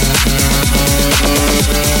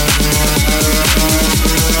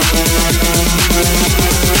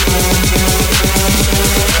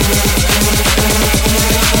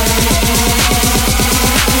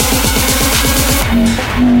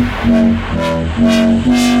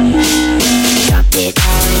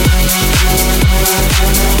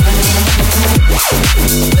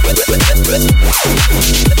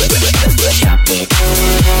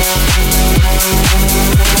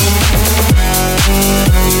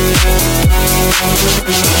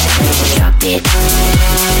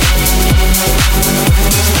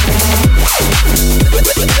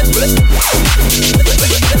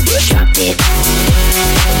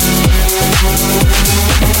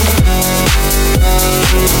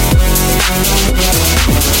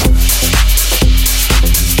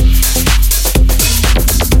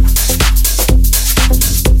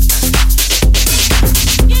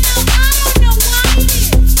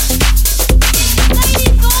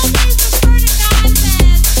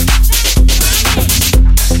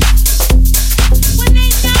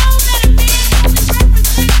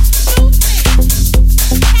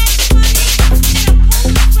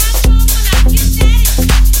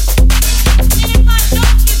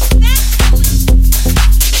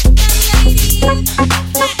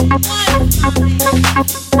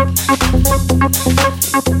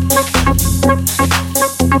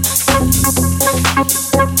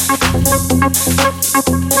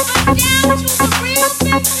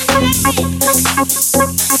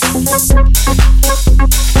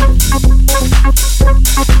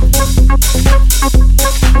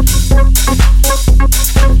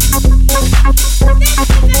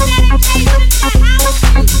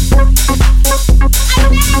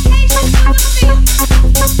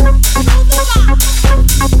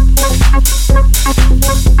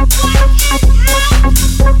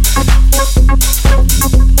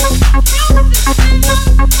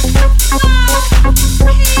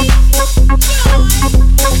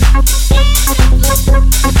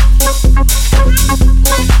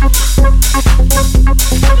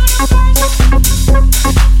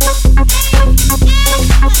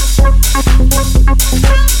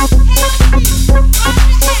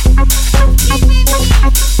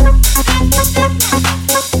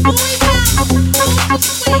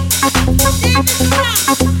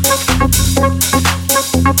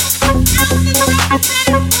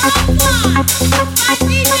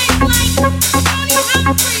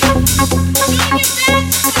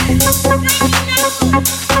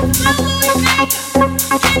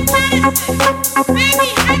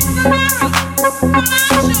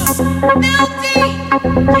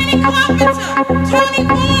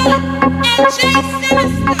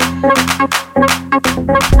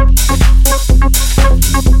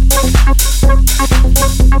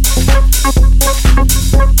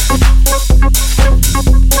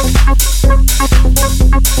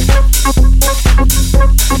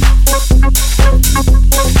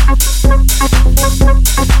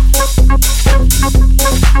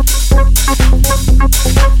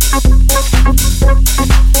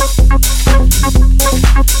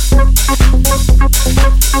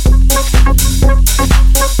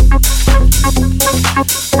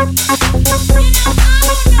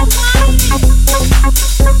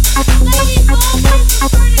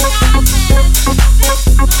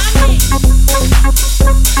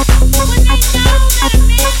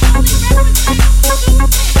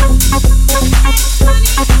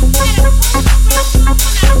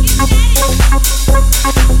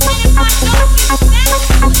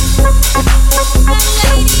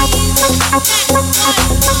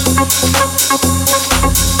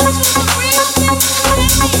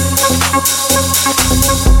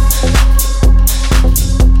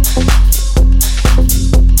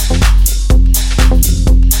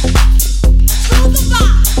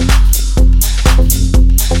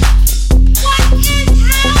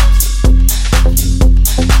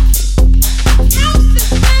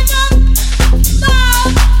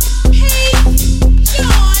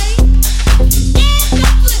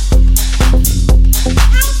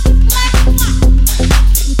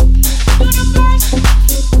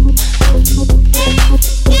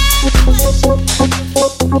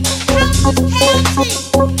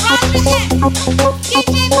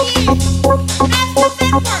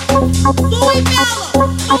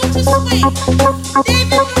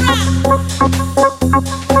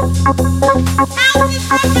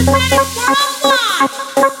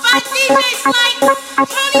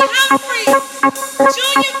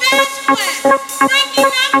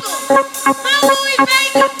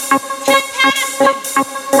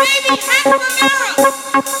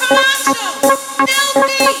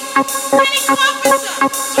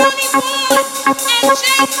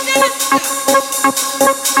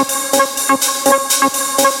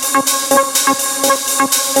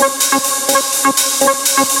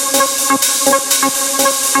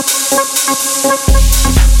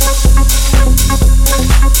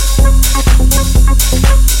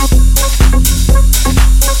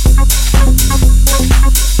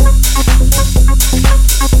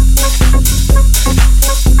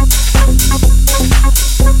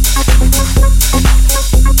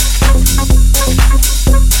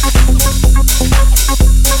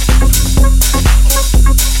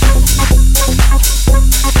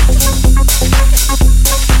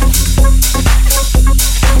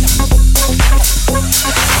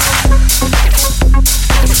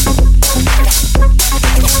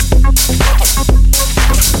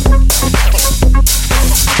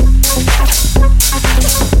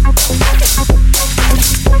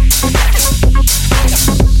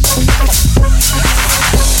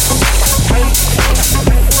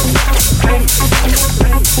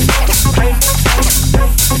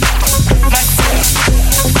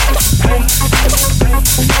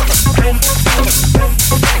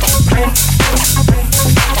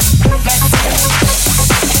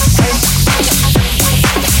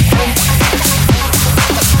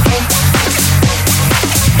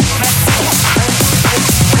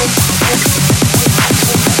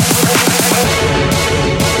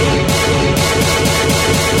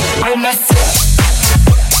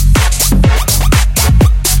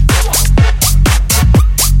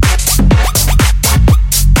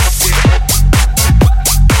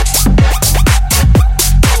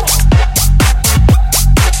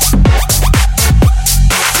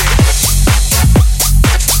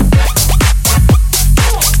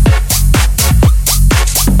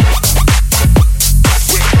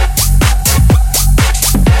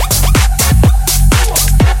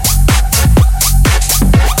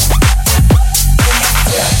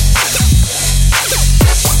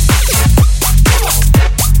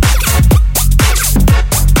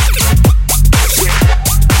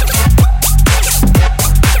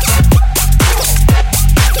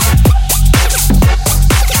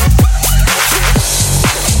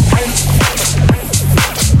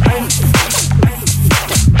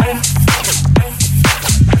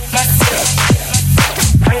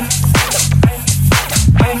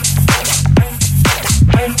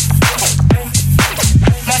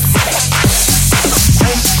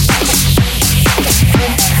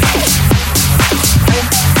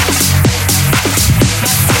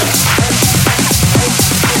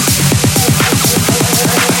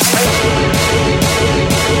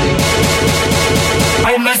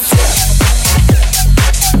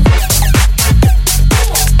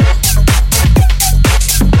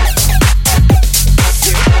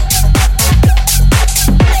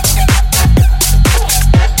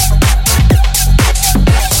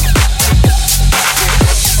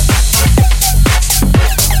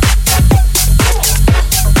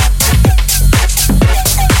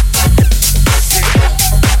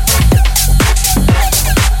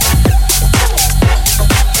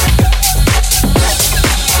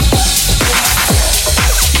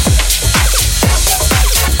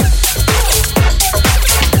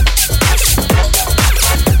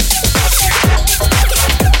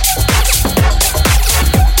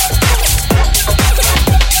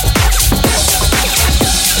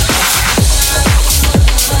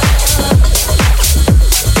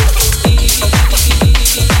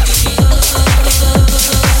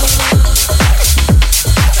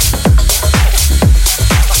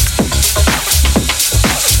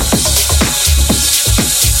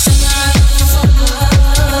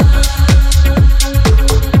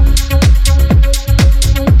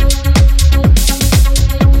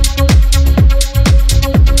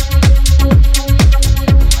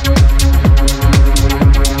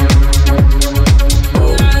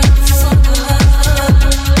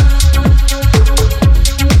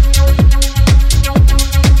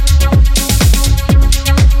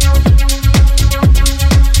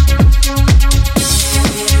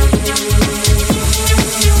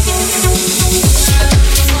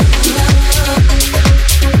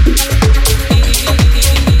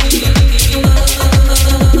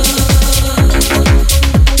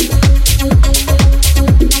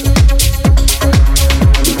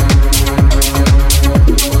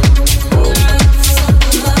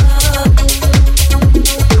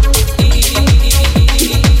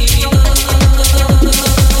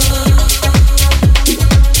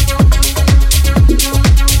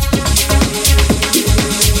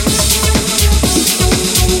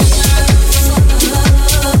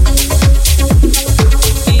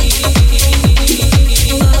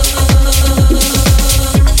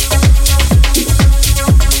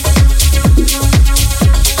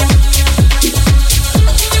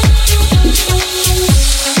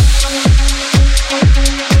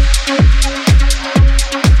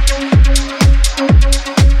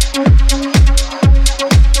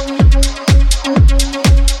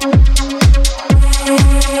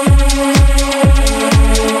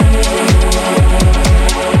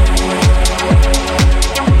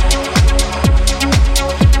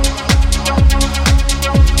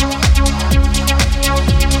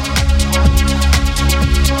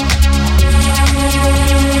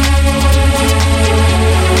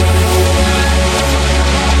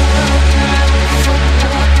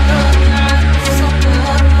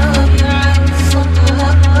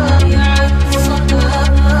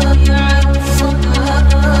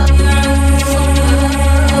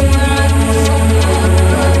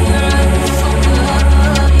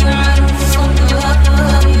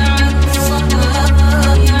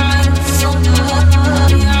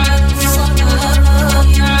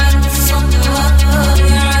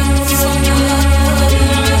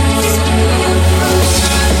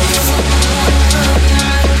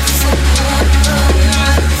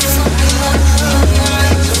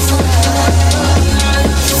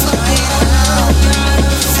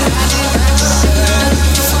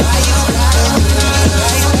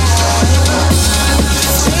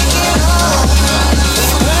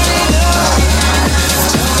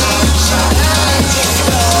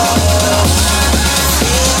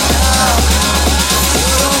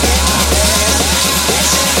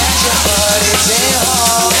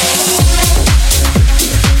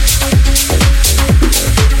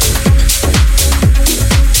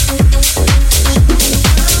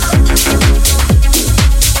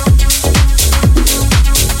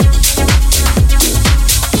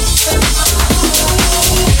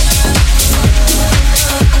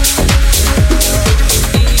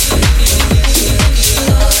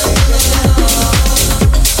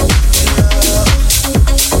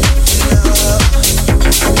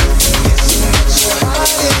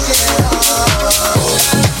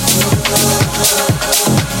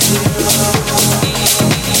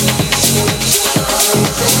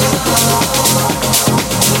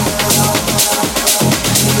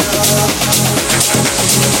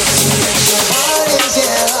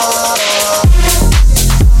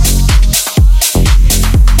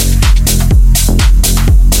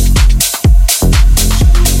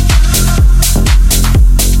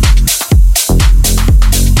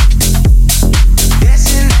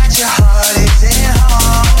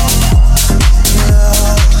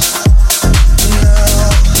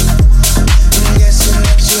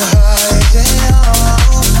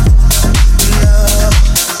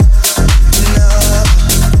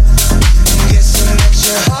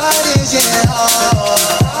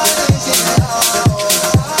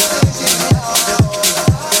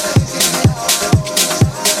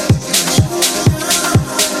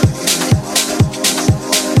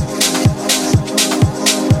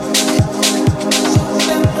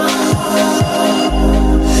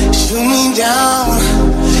 me down,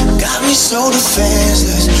 got me so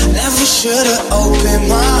defenseless. Never should've opened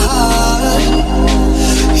my heart.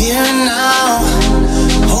 Here and now,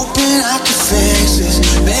 hoping I could fix this.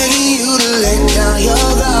 Begging you to let down your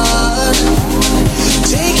guard.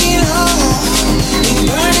 Take it all and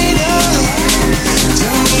burn it up.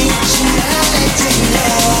 Tell me what you like to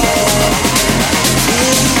know.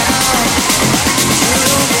 Feel it now, you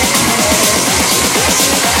don't get mad. What's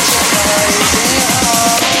it about your heart, is it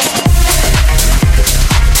hard?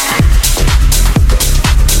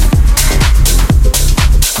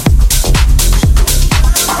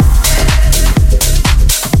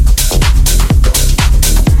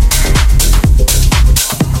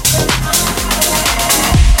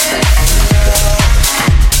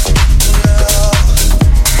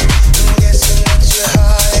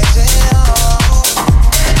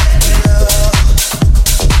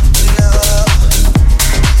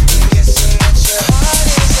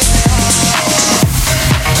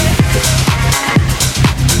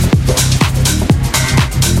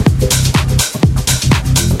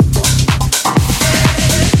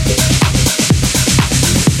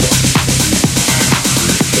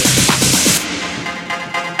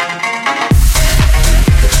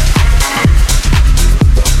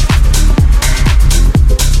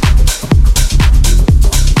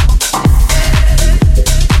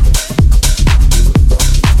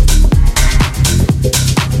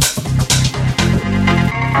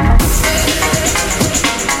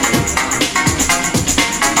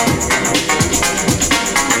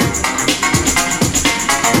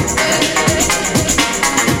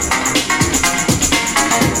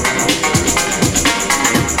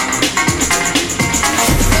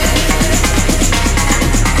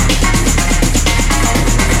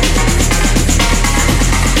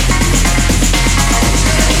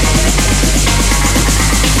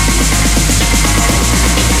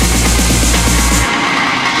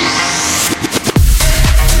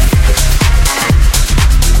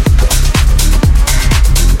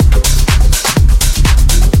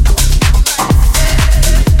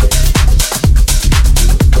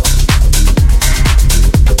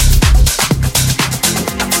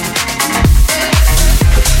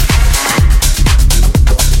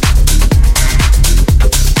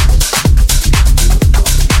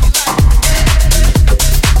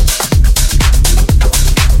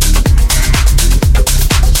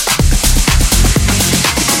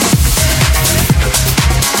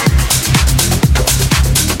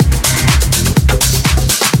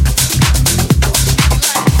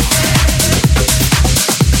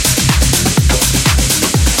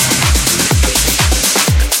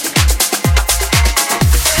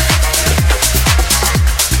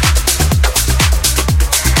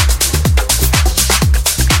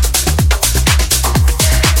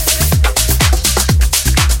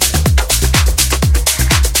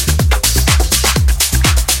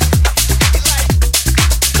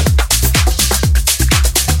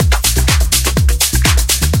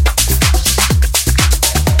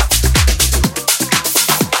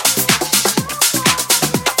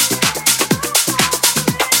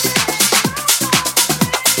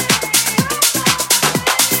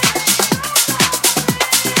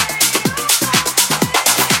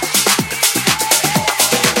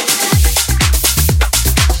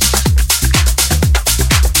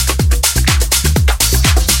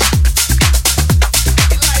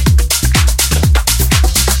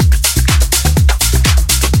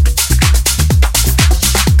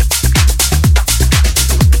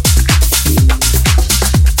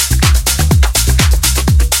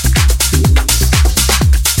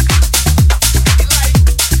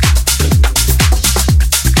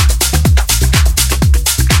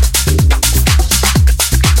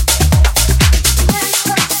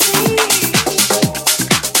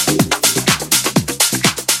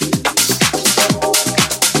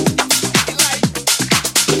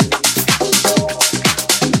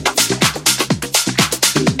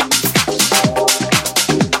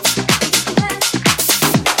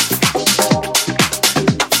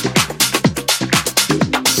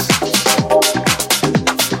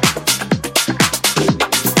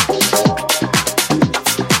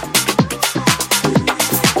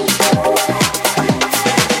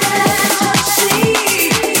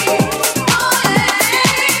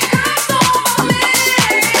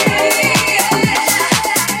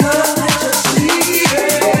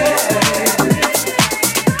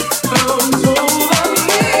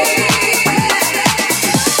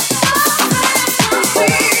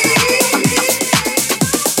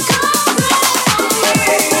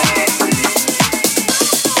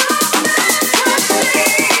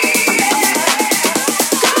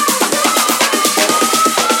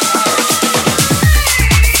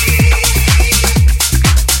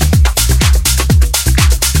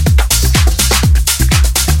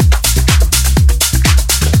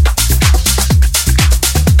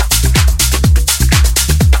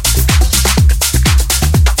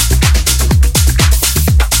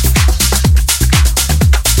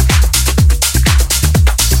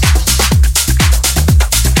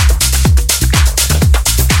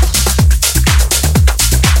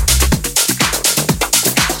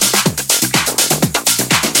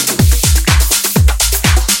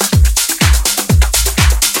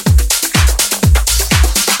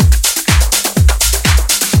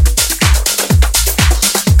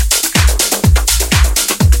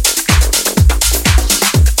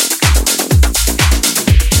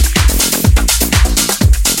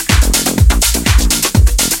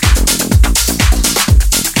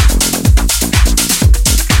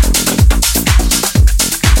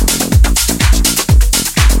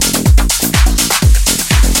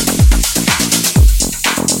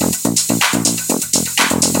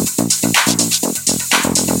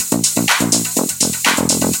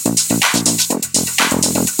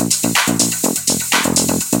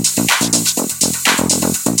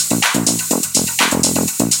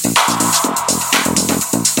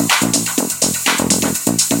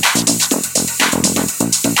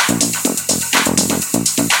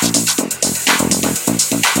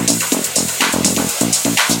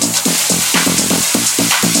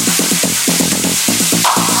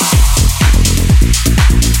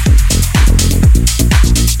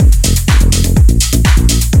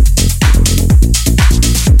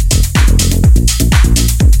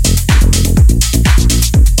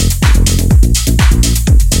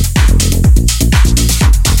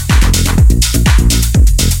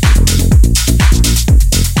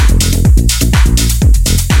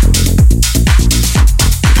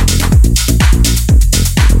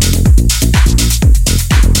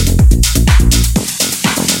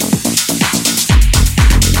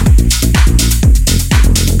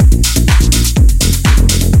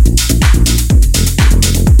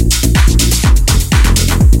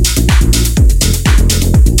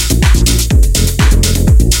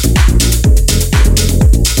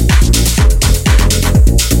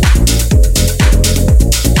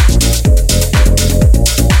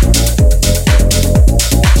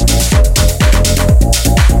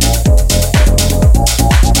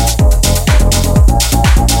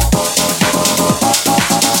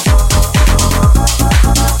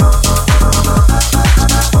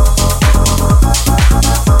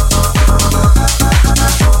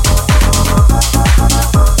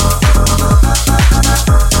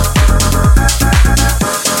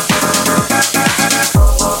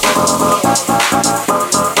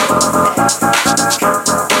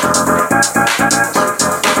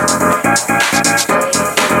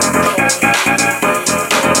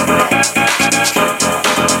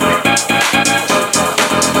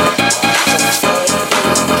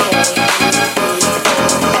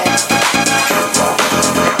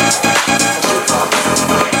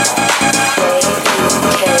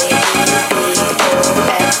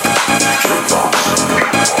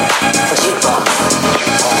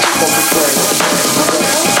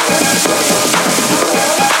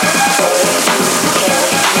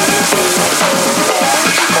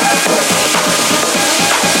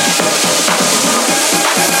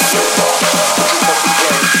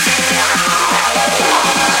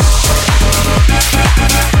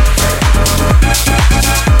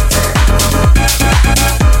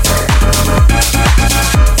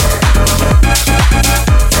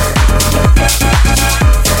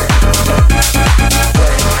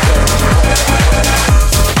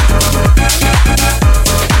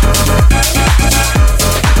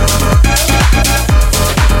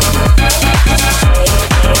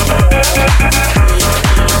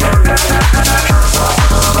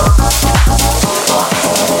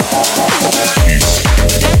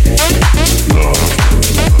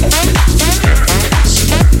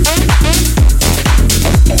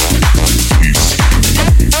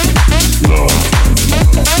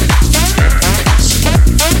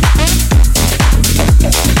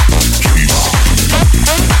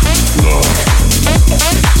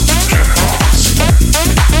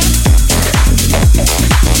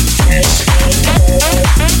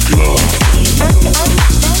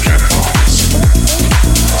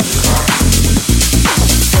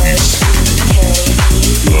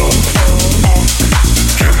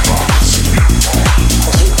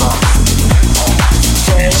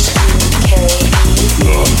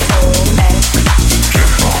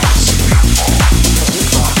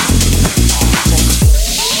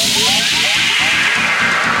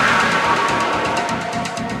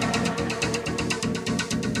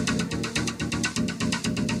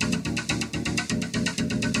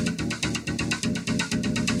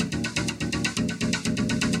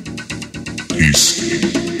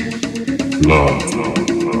 love,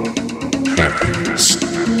 happiness,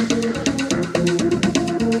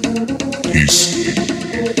 peace,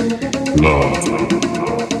 love,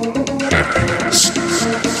 happiness.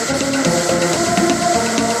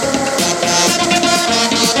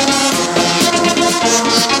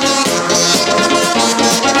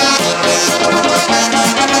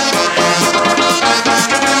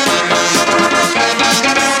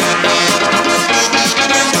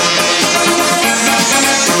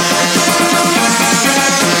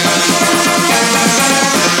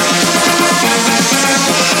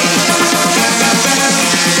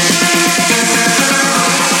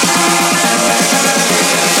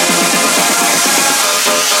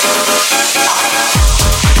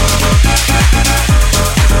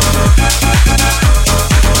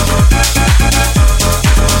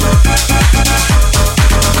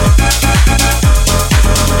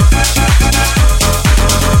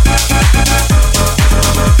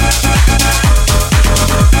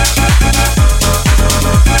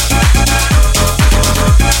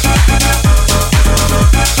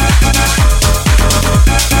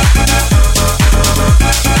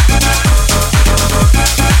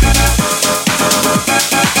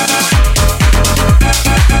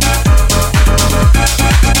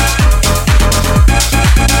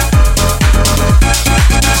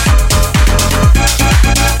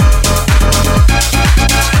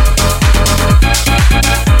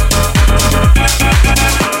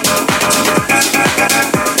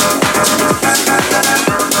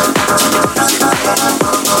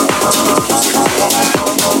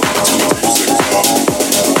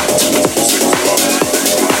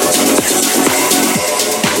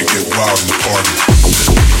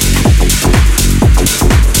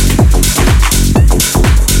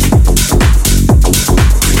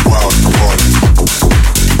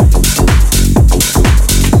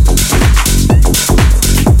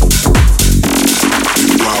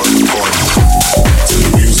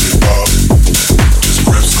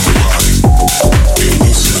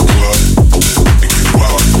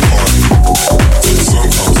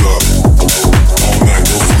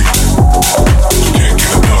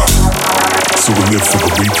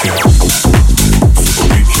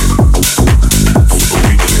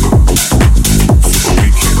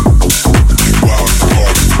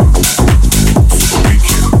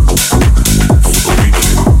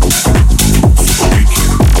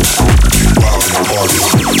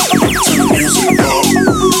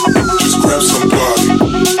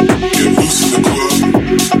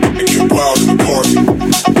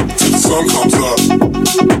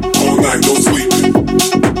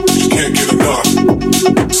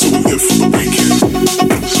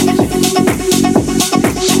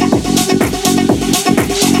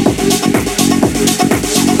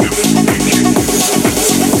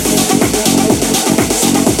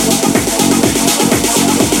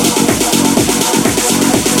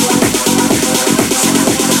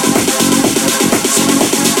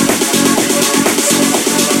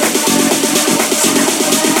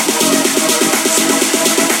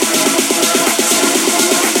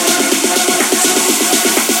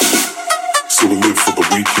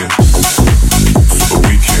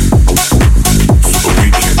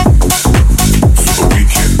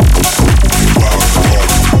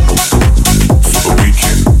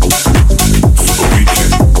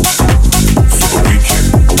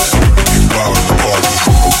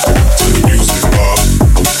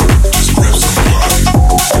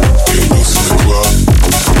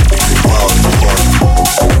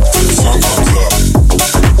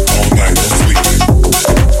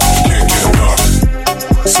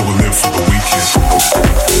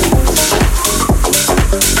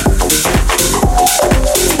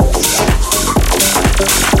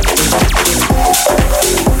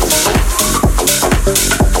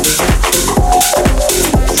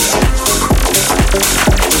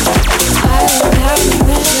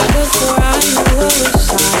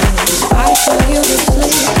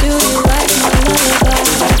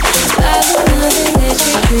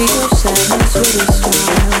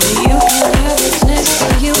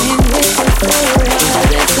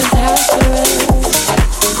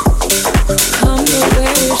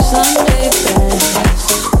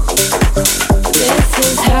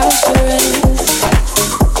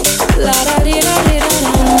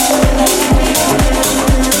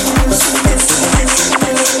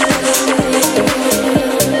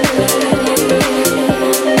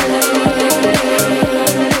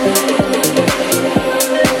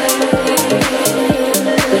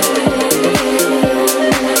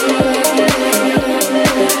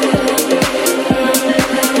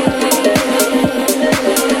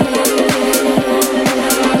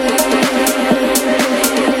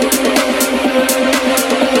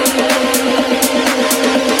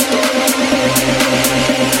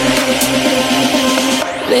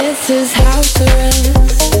 is house arrest.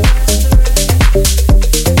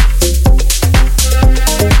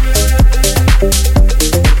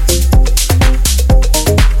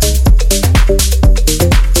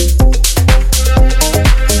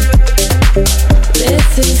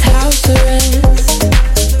 This is house arrest.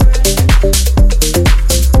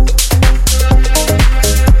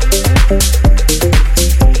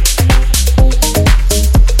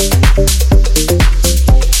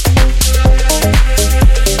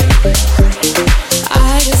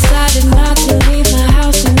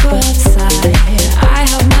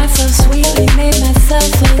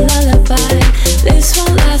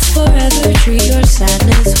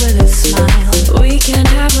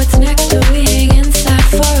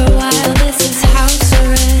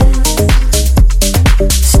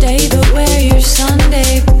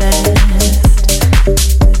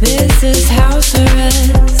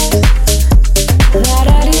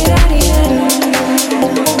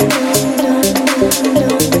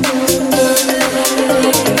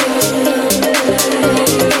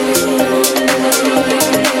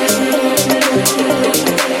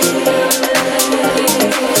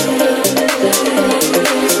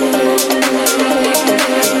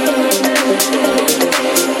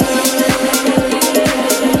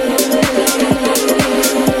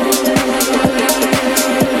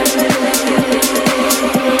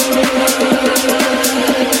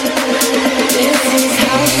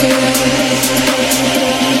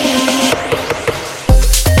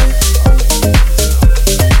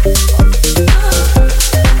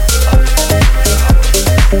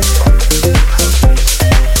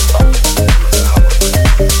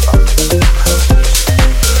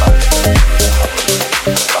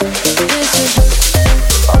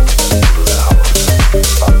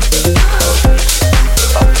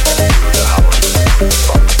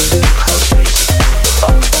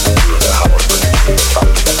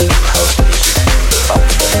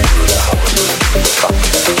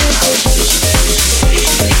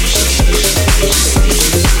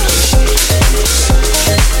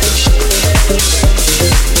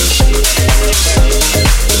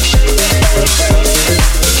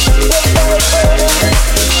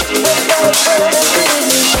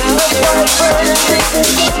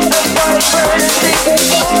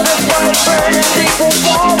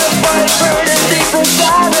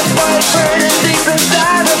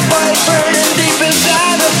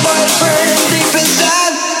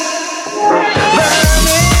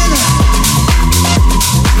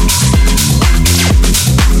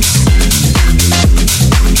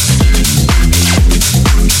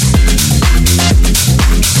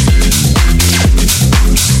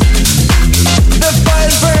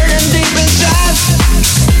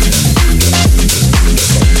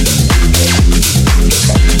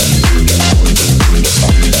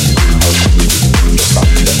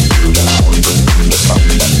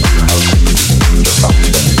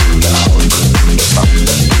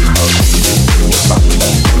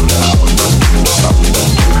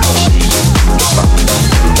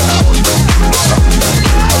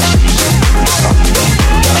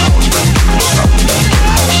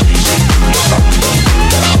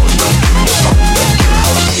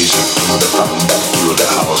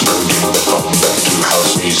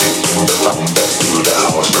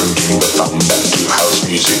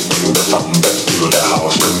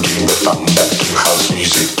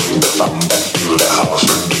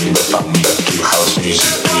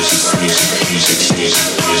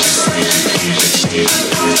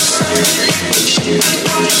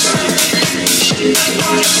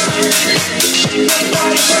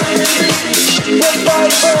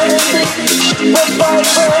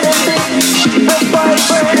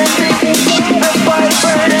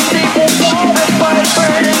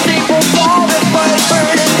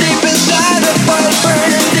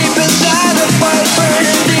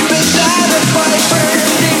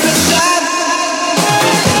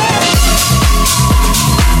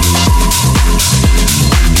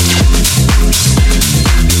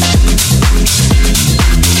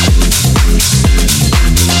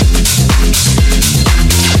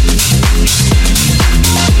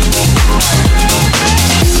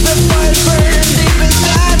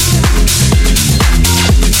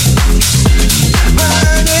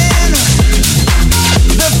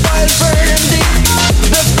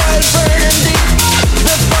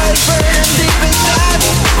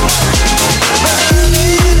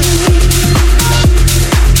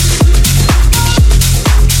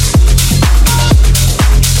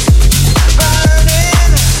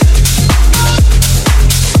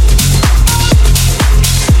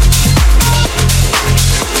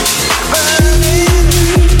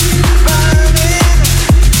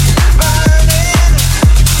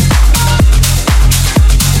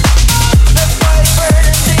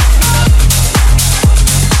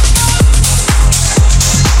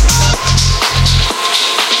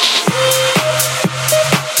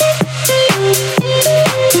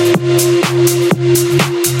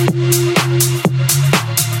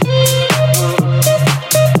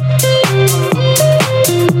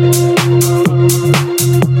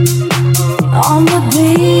 on the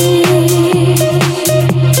beat,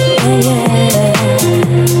 yeah.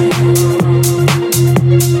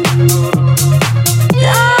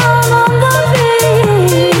 Down on the beat,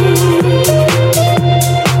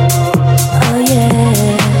 oh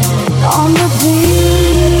yeah, on the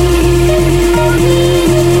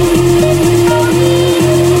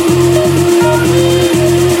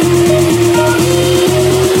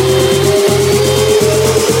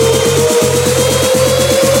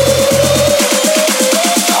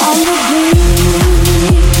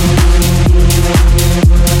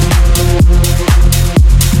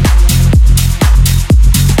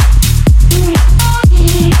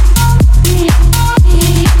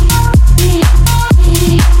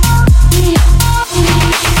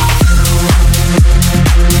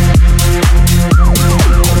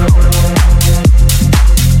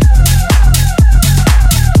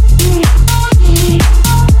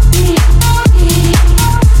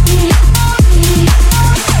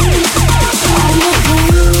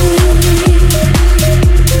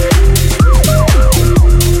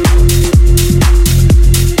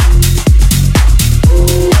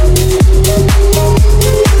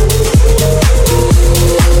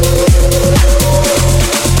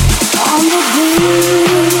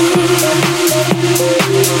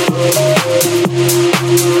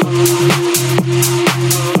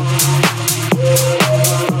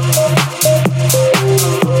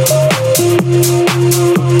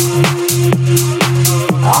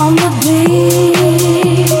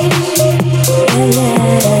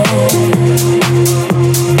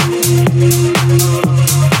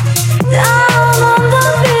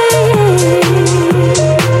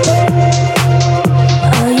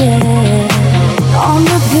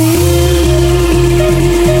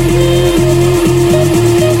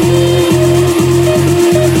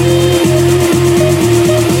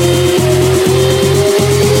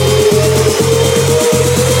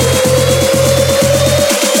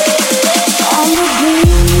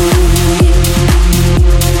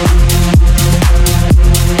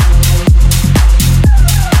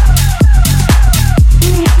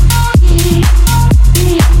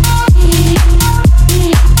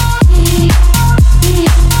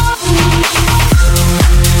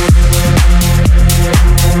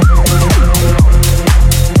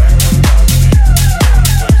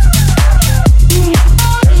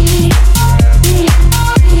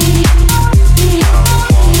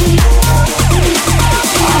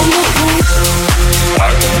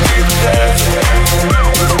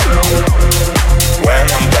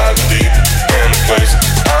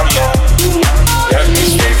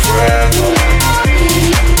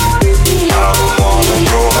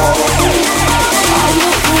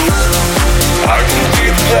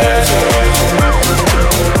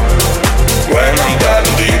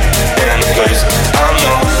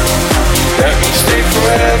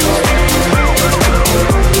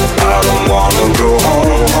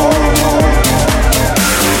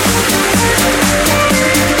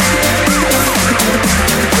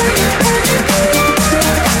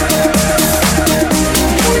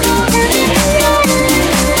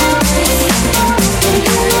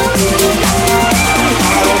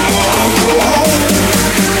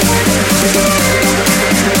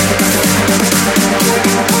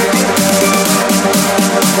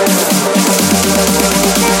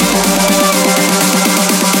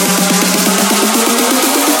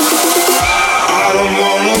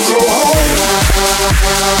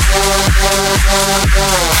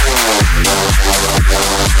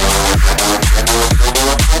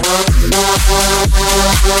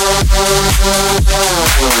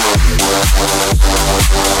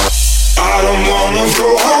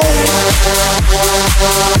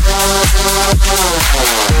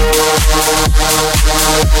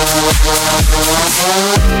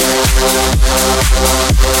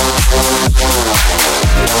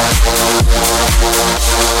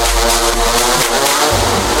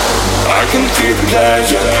I can feel the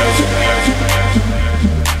pleasure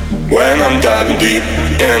when I'm diving deep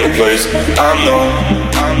in a place I know.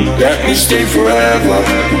 Let me stay forever.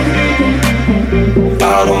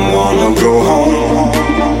 I don't wanna go home.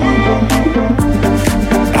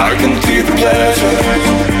 I can feel the pleasure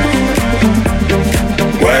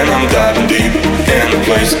when I'm diving deep in a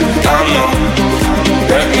place I know.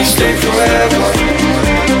 Let me stay forever.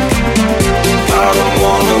 I don't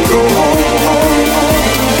wanna go home.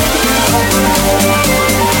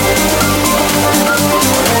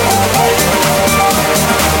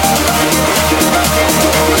 I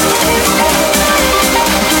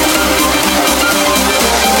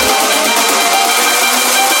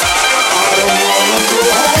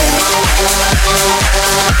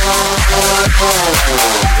don't wanna go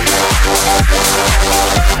home.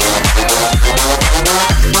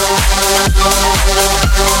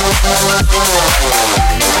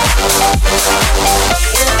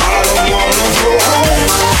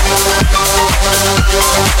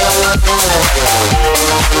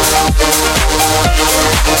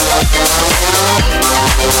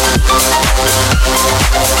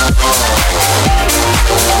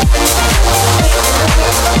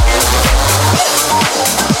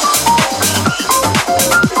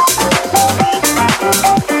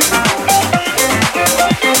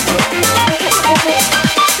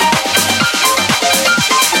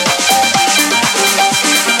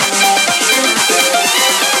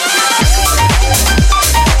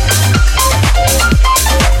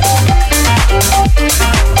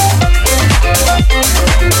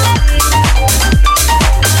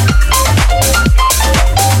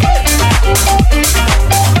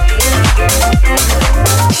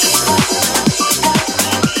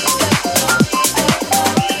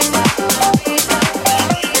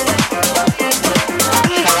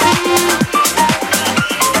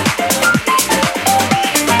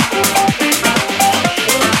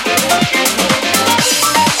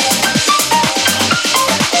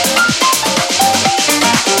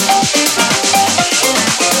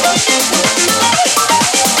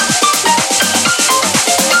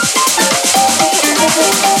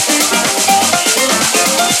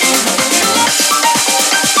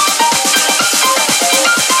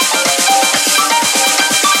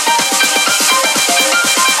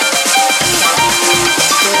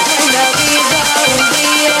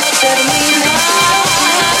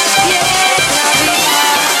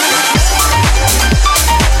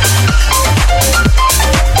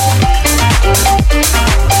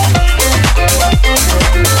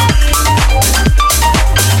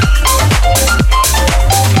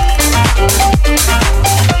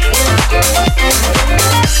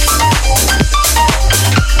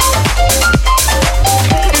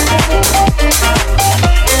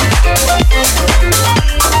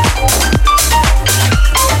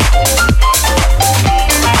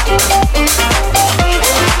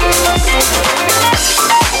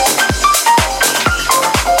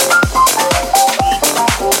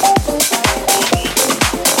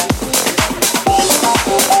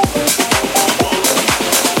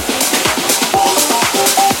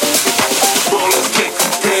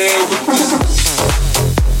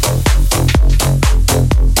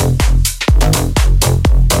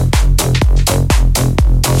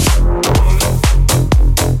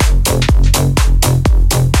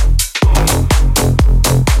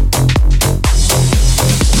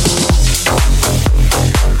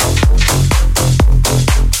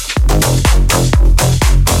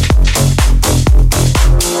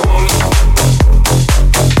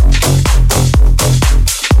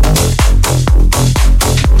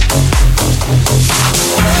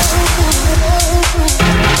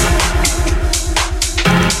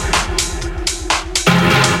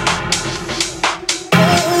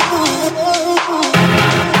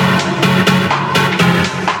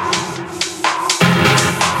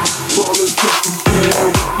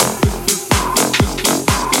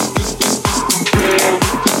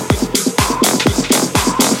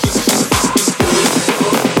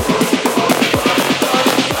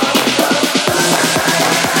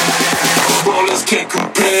 Can't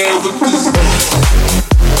compare with this.